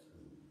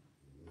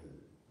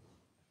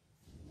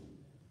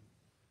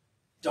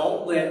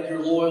 Don't let your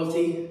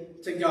loyalty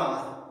to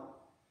God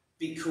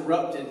be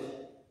corrupted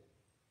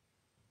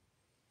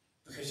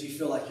because you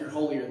feel like you're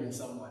holier than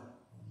someone.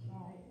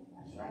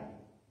 That's right.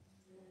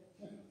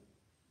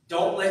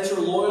 Don't let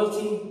your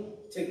loyalty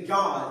to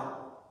God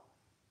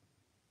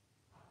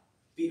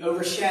be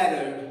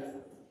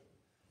overshadowed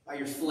by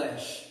your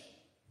flesh.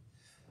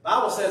 The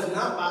Bible says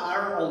not by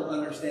our own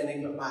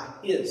understanding, but by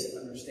His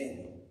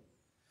understanding.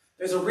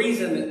 There's a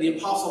reason that the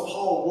Apostle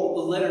Paul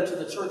wrote the letter to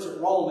the church at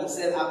Rome and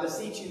said, I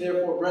beseech you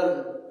therefore,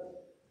 brethren,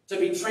 to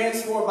be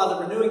transformed by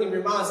the renewing of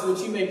your mind so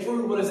that you may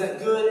prove what is that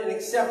good and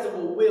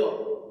acceptable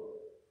will.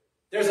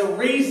 There's a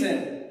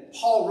reason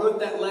Paul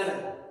wrote that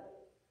letter.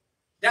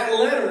 That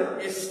letter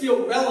is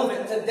still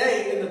relevant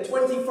today in the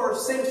 21st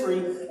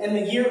century and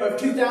the year of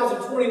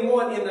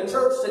 2021 in the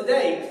church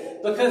today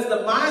because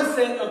the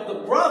mindset of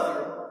the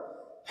brother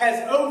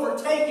has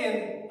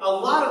overtaken a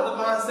lot of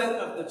the mindset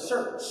of the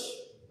church.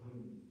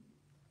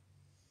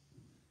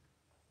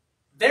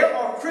 There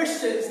are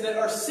Christians that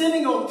are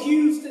sitting on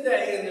pews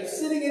today and they're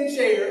sitting in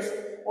chairs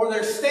or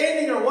they're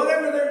standing or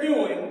whatever they're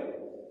doing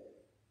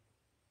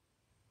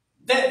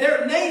that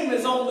their name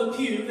is on the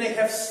pew. They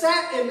have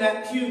sat in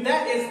that pew.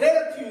 That is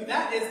their pew.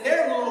 That is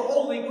their little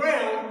holy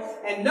ground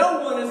and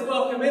no one is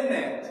welcome in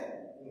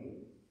that.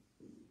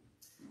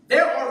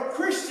 There are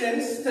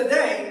Christians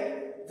today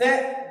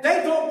that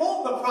they don't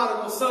want the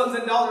prodigal sons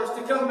and daughters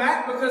to come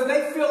back because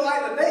they feel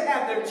like that they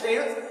have their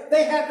chance,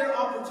 they have their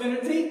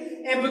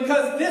opportunity, and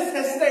because this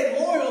has stayed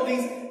loyal,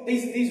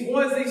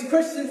 these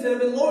Christians that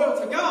have been loyal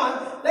to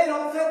God, they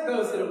don't think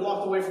those that have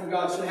walked away from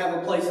God should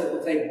have a place at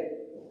the table.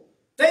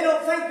 They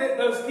don't think that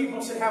those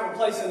people should have a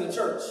place in the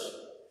church.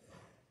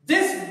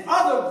 This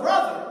other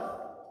brother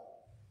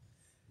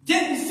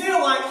didn't feel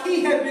like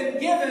he had been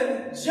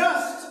given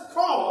just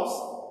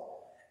cause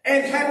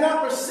and had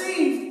not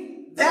received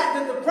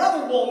that the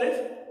brother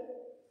wanted,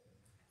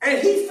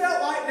 and he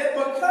felt like that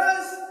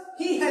because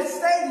he had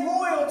stayed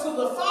loyal to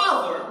the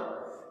Father,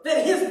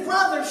 that his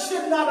brother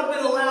should not have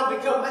been allowed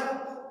to come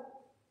back.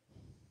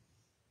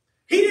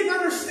 He didn't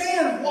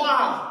understand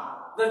why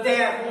the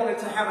dad wanted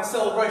to have a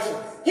celebration.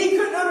 He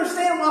couldn't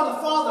understand why the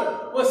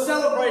father was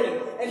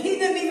celebrating. And he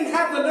didn't even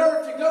have the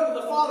nerve to go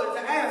to the father to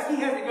ask. He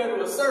had to go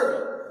to a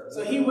servant.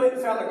 So he went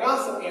and found a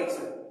gossip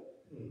answer.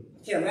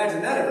 I can't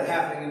imagine that ever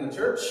happening in the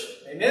church.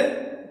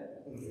 Amen?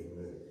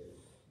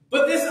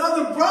 But this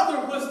other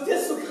brother was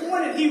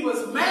disappointed. He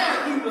was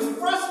mad. He was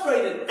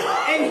frustrated.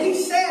 And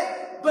he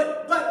said,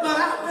 but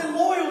I've been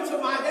loyal to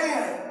my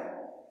dad.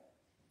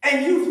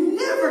 And you've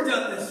never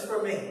done this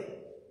for me.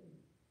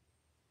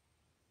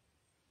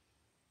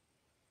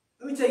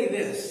 Let me tell you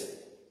this.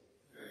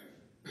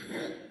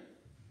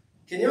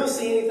 Can y'all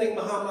see anything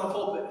behind my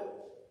pulpit?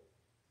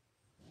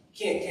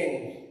 Can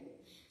you?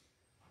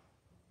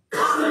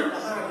 There's stuff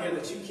behind here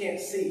that you can't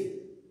see.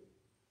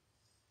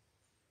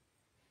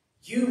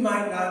 You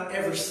might not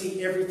ever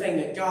see everything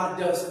that God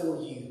does for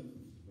you.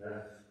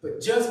 But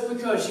just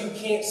because you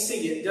can't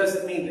see it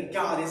doesn't mean that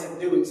God isn't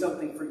doing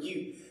something for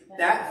you.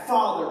 That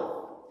father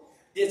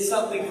did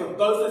something for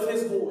both of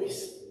his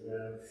boys.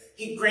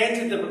 He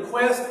granted the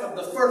request of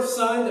the first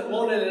son that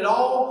wanted it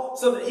all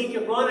so that he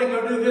could run and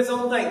go do his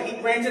own thing.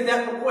 He granted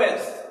that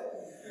request.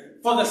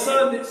 For the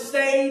son that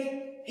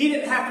stayed, he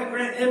didn't have to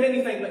grant him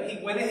anything, but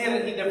he went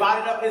ahead and he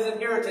divided up his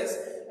inheritance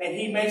and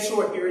he made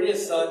sure, here it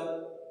is, son.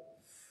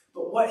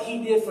 But what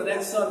he did for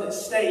that son that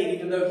stayed,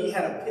 even though he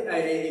had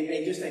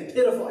just a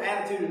pitiful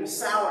attitude and a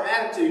sour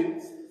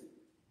attitude,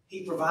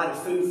 he provided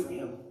food for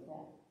him.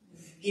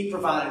 He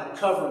provided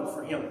covering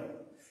for him.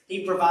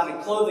 He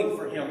provided clothing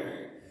for him.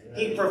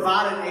 He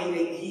provided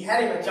he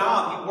had him a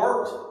job. He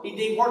worked.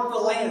 He worked the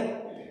land.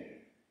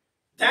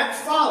 That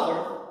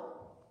father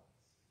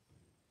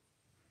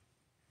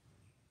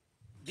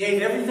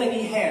gave everything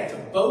he had to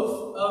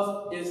both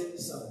of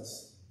his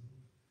sons.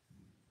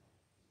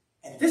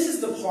 And this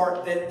is the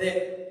part that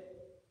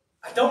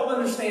I don't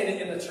understand it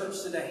in the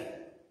church today.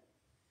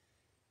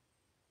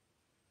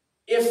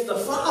 If the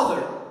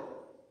father,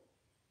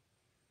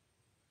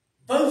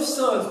 both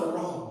sons were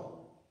wrong.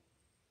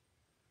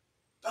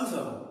 Both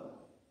of them.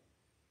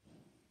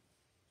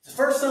 The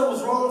first son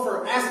was wrong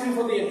for asking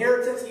for the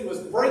inheritance. He was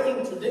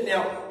breaking tradition.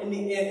 Now,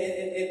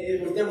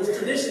 there was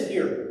tradition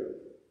here.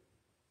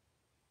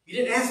 You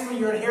didn't ask for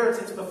your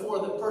inheritance before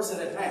the person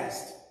had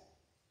passed.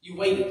 You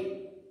waited.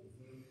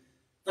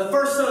 The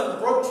first son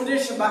broke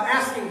tradition by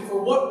asking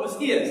for what was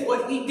his,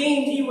 what he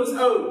deemed he was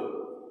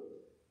owed.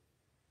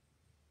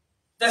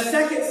 The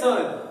second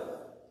son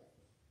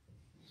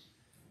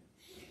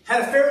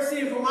had a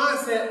Pharisaical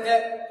mindset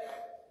that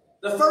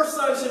the first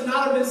son should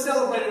not have been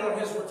celebrated on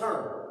his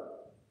return.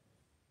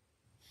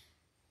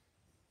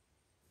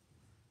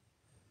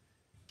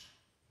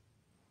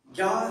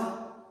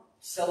 God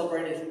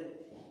celebrated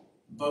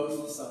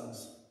both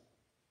sons.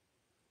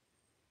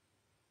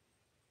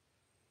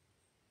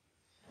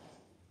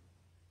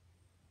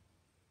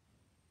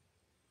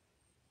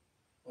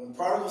 When a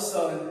prodigal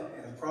son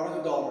and a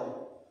prodigal daughter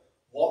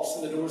walks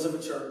in the doors of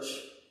a church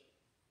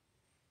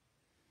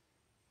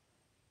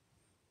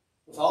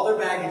with all their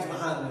baggage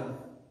behind them,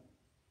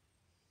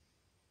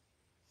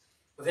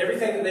 with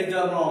everything that they've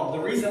done wrong,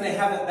 the reason they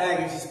have that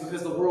baggage is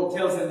because the world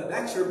tells them that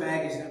that's your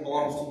baggage and it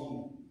belongs to you.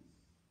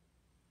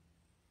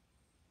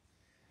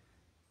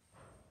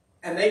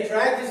 And they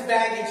drag this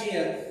baggage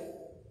in.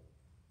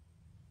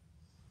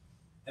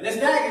 And this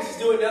baggage is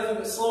doing nothing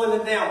but slowing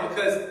them down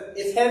because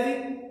it's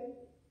heavy.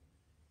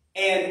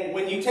 And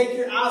when you take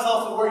your eyes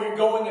off of where you're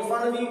going in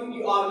front of you,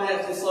 you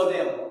automatically slow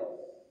down.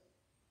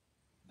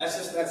 That's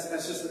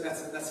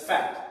a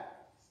fact.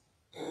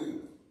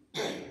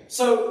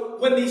 So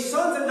when these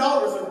sons and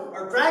daughters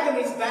are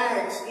dragging these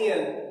bags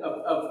in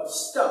of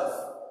stuff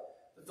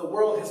that the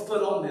world has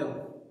put on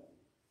them,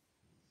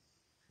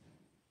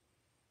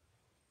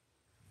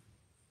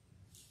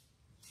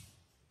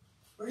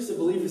 where's the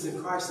believers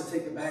in Christ to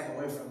take the bag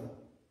away from them?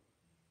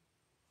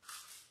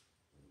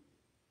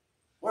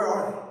 Where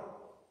are they?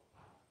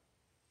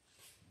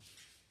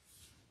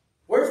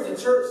 Where's the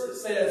church that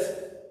says,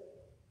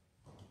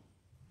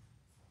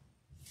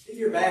 leave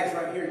your bags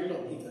right here, you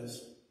don't need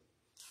those?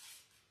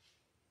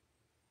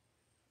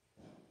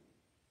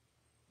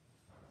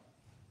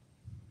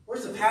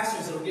 Where's the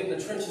pastors that will get in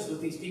the trenches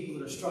with these people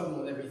that are struggling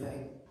with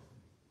everything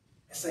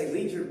and say,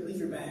 leave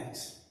your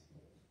bags?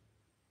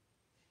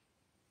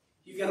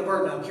 You've got a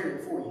burden, I'll carry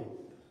it for you.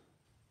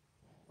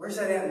 Where's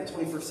that at in the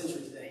 21st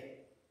century today?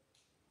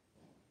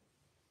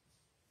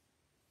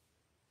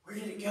 Where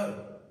did it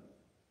go?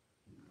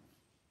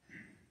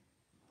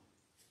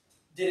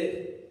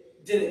 Did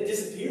it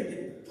disappear?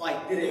 Did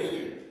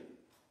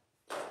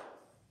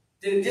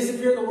it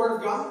disappear in the Word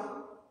of God?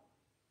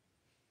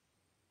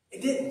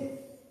 It didn't.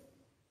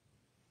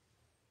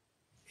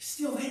 It's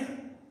still there.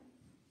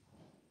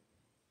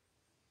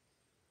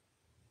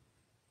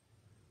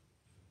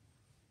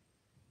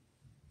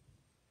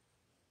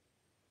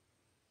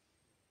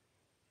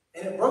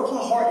 And it broke my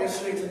heart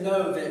yesterday to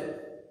know that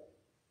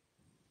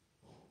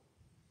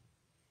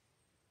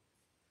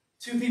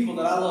two people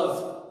that I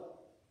love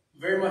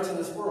very much in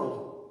this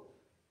world,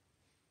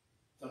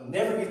 they'll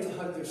never get to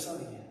hug their son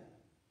again.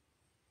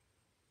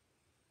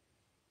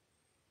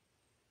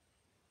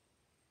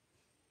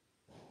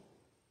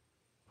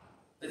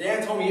 The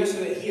dad told me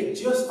yesterday that he had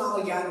just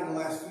finally gotten in the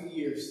last few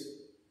years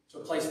to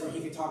a place where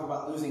he could talk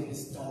about losing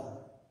his daughter.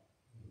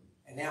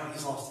 And now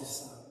he's lost his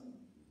son.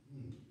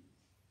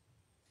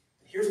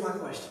 Here's my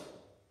question.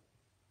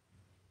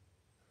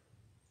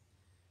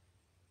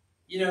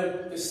 You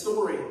know, the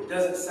story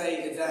doesn't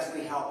say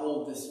exactly how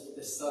old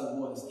this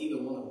son was,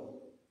 either one of them.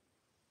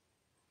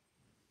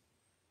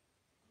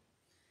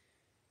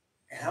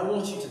 And I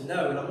want you to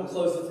know, and I'm going to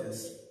close with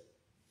this.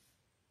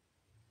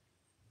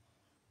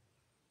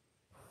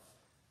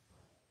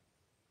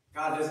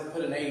 God doesn't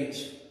put an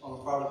age on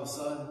a prodigal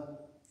son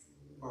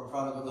or a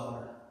prodigal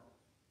daughter.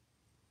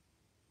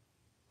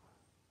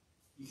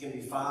 You can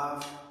be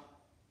 5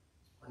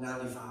 or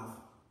 95.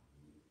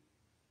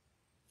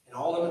 And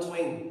all in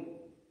between.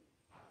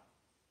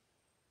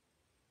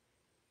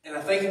 And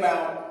I think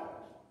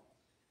about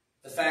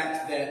the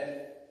fact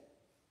that,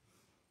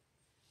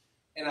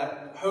 and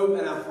I hope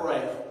and I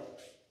pray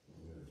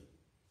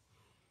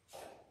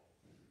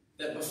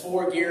that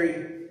before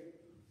Gary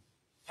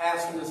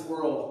passed from this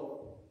world,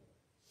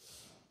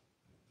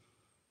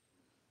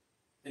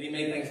 that he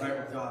made things right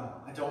with God.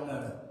 I don't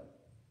know.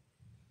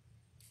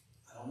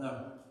 I don't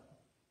know.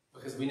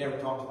 Because we never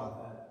talked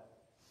about that.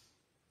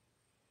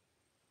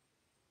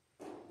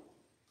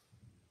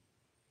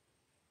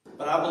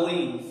 But I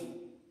believe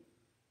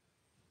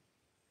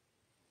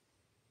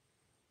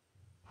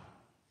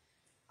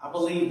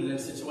that in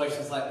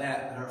situations like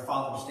that our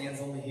Father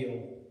stands on the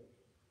hill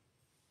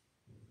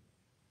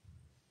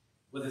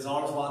with his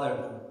arms wide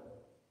open,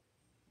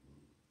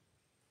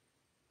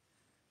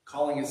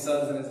 calling his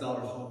sons and his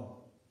daughters home.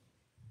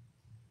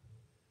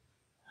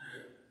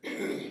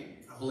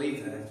 I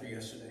believe that after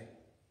yesterday.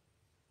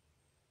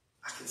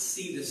 I could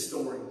see this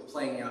story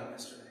playing out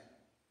yesterday.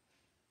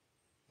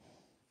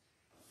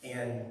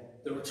 And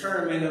the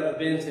return may not have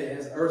been to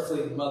his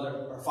earthly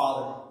mother or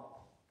father.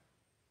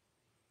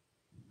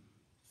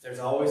 There's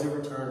always a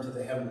return to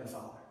the Heavenly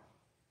Father.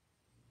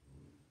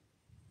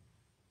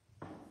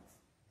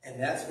 And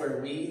that's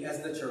where we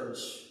as the church,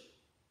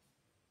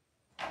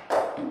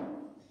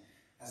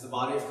 as the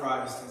body of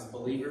Christ, as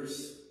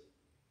believers,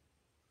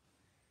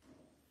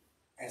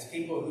 as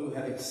people who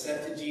have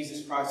accepted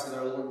Jesus Christ as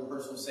our Lord and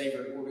personal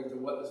Savior according to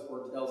what this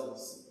word tells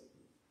us,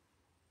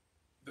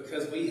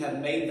 because we have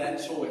made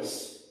that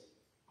choice,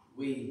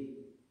 we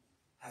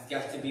have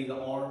got to be the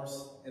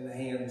arms and the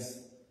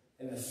hands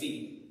and the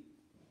feet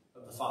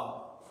of the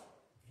Father.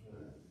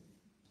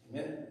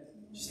 Amen?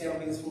 Would you stand with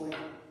me this morning?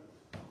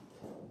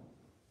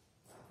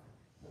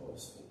 Oh,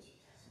 sweet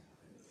Jesus.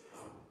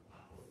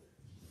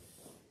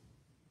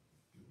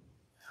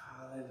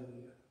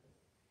 Hallelujah.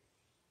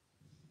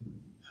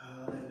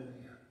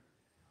 Hallelujah.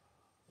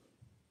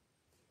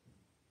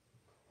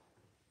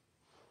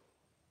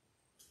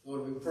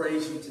 Lord, we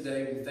praise you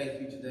today. We thank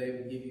you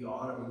today. We give you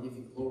honor. We give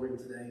you glory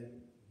today.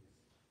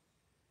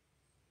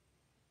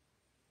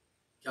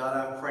 God,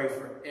 I pray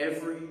for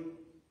every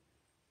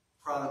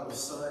prodigal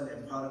son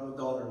and prodigal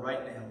daughter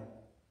right now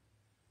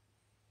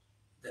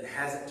that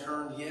hasn't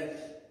turned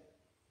yet,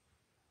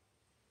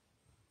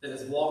 that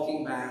is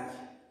walking back,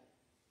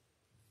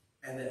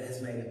 and that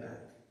has made it back.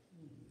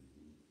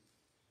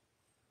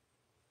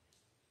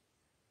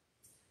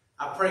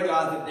 I pray,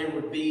 God, that there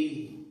would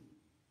be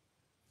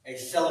a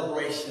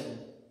celebration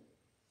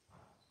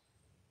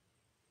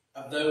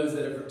of those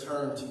that have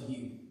returned to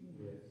you.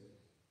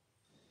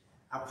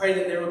 I pray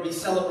that there would be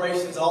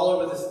celebrations all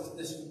over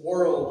this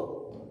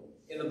world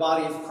in the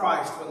body of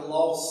Christ when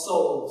lost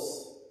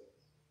souls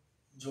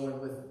join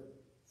with them.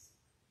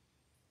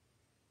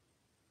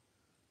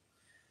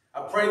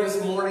 I pray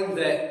this morning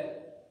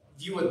that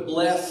you would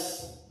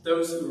bless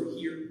those who are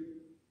here.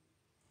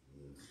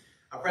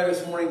 I pray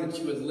this morning that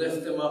you would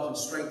lift them up and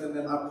strengthen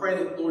them. I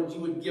pray that, Lord, you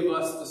would give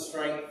us the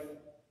strength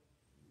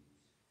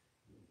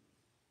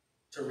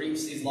to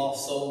reach these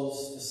lost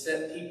souls, to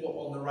set people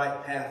on the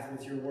right path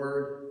with your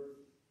word,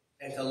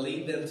 and to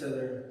lead them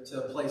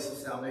to a place of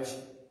salvation.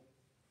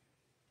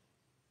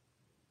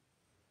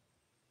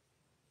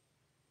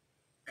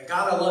 And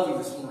God, I love you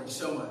this morning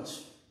so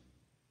much.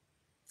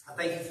 I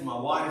thank you for my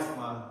wife,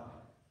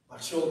 my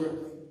children.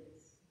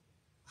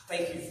 I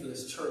thank you for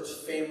this church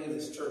family,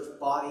 this church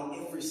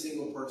body, every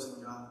single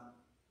person, God.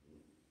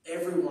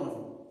 Every one of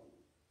them.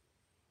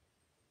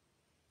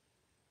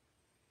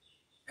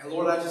 And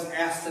Lord, I just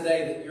ask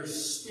today that your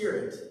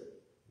Spirit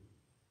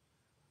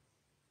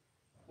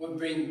would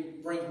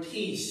bring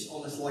peace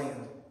on this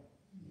land.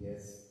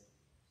 Yes.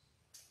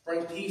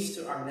 Bring peace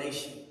to our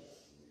nation.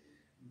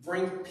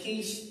 Bring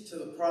peace to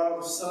the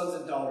prodigal sons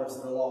and daughters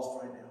that are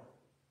lost right now.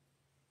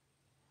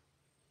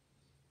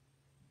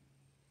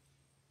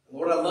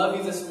 Lord, I love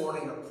you this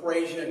morning. I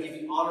praise you. I give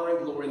you honor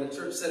and glory. And the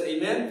church said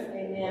amen.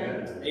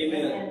 Amen.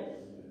 Amen. Amen.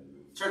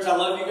 Church, I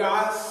love you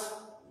guys.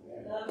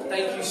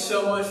 Thank you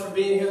so much for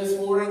being here this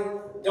morning.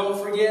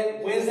 Don't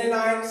forget, Wednesday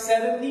night,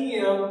 7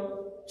 p.m.,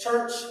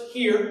 church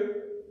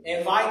here.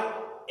 Invite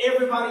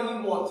everybody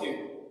you want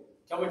to.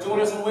 Come and join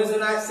us on Wednesday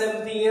night,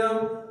 7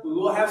 p.m. We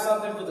will have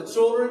something for the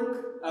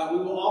children. We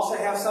will also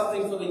have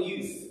something for the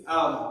youth.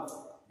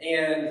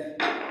 And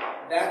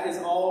that is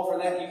all for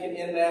that. You can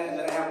end that. And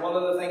then I have one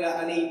other thing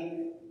I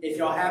need. If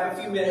y'all have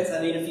a few minutes,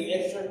 I need a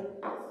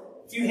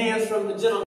few hands from the gentleman.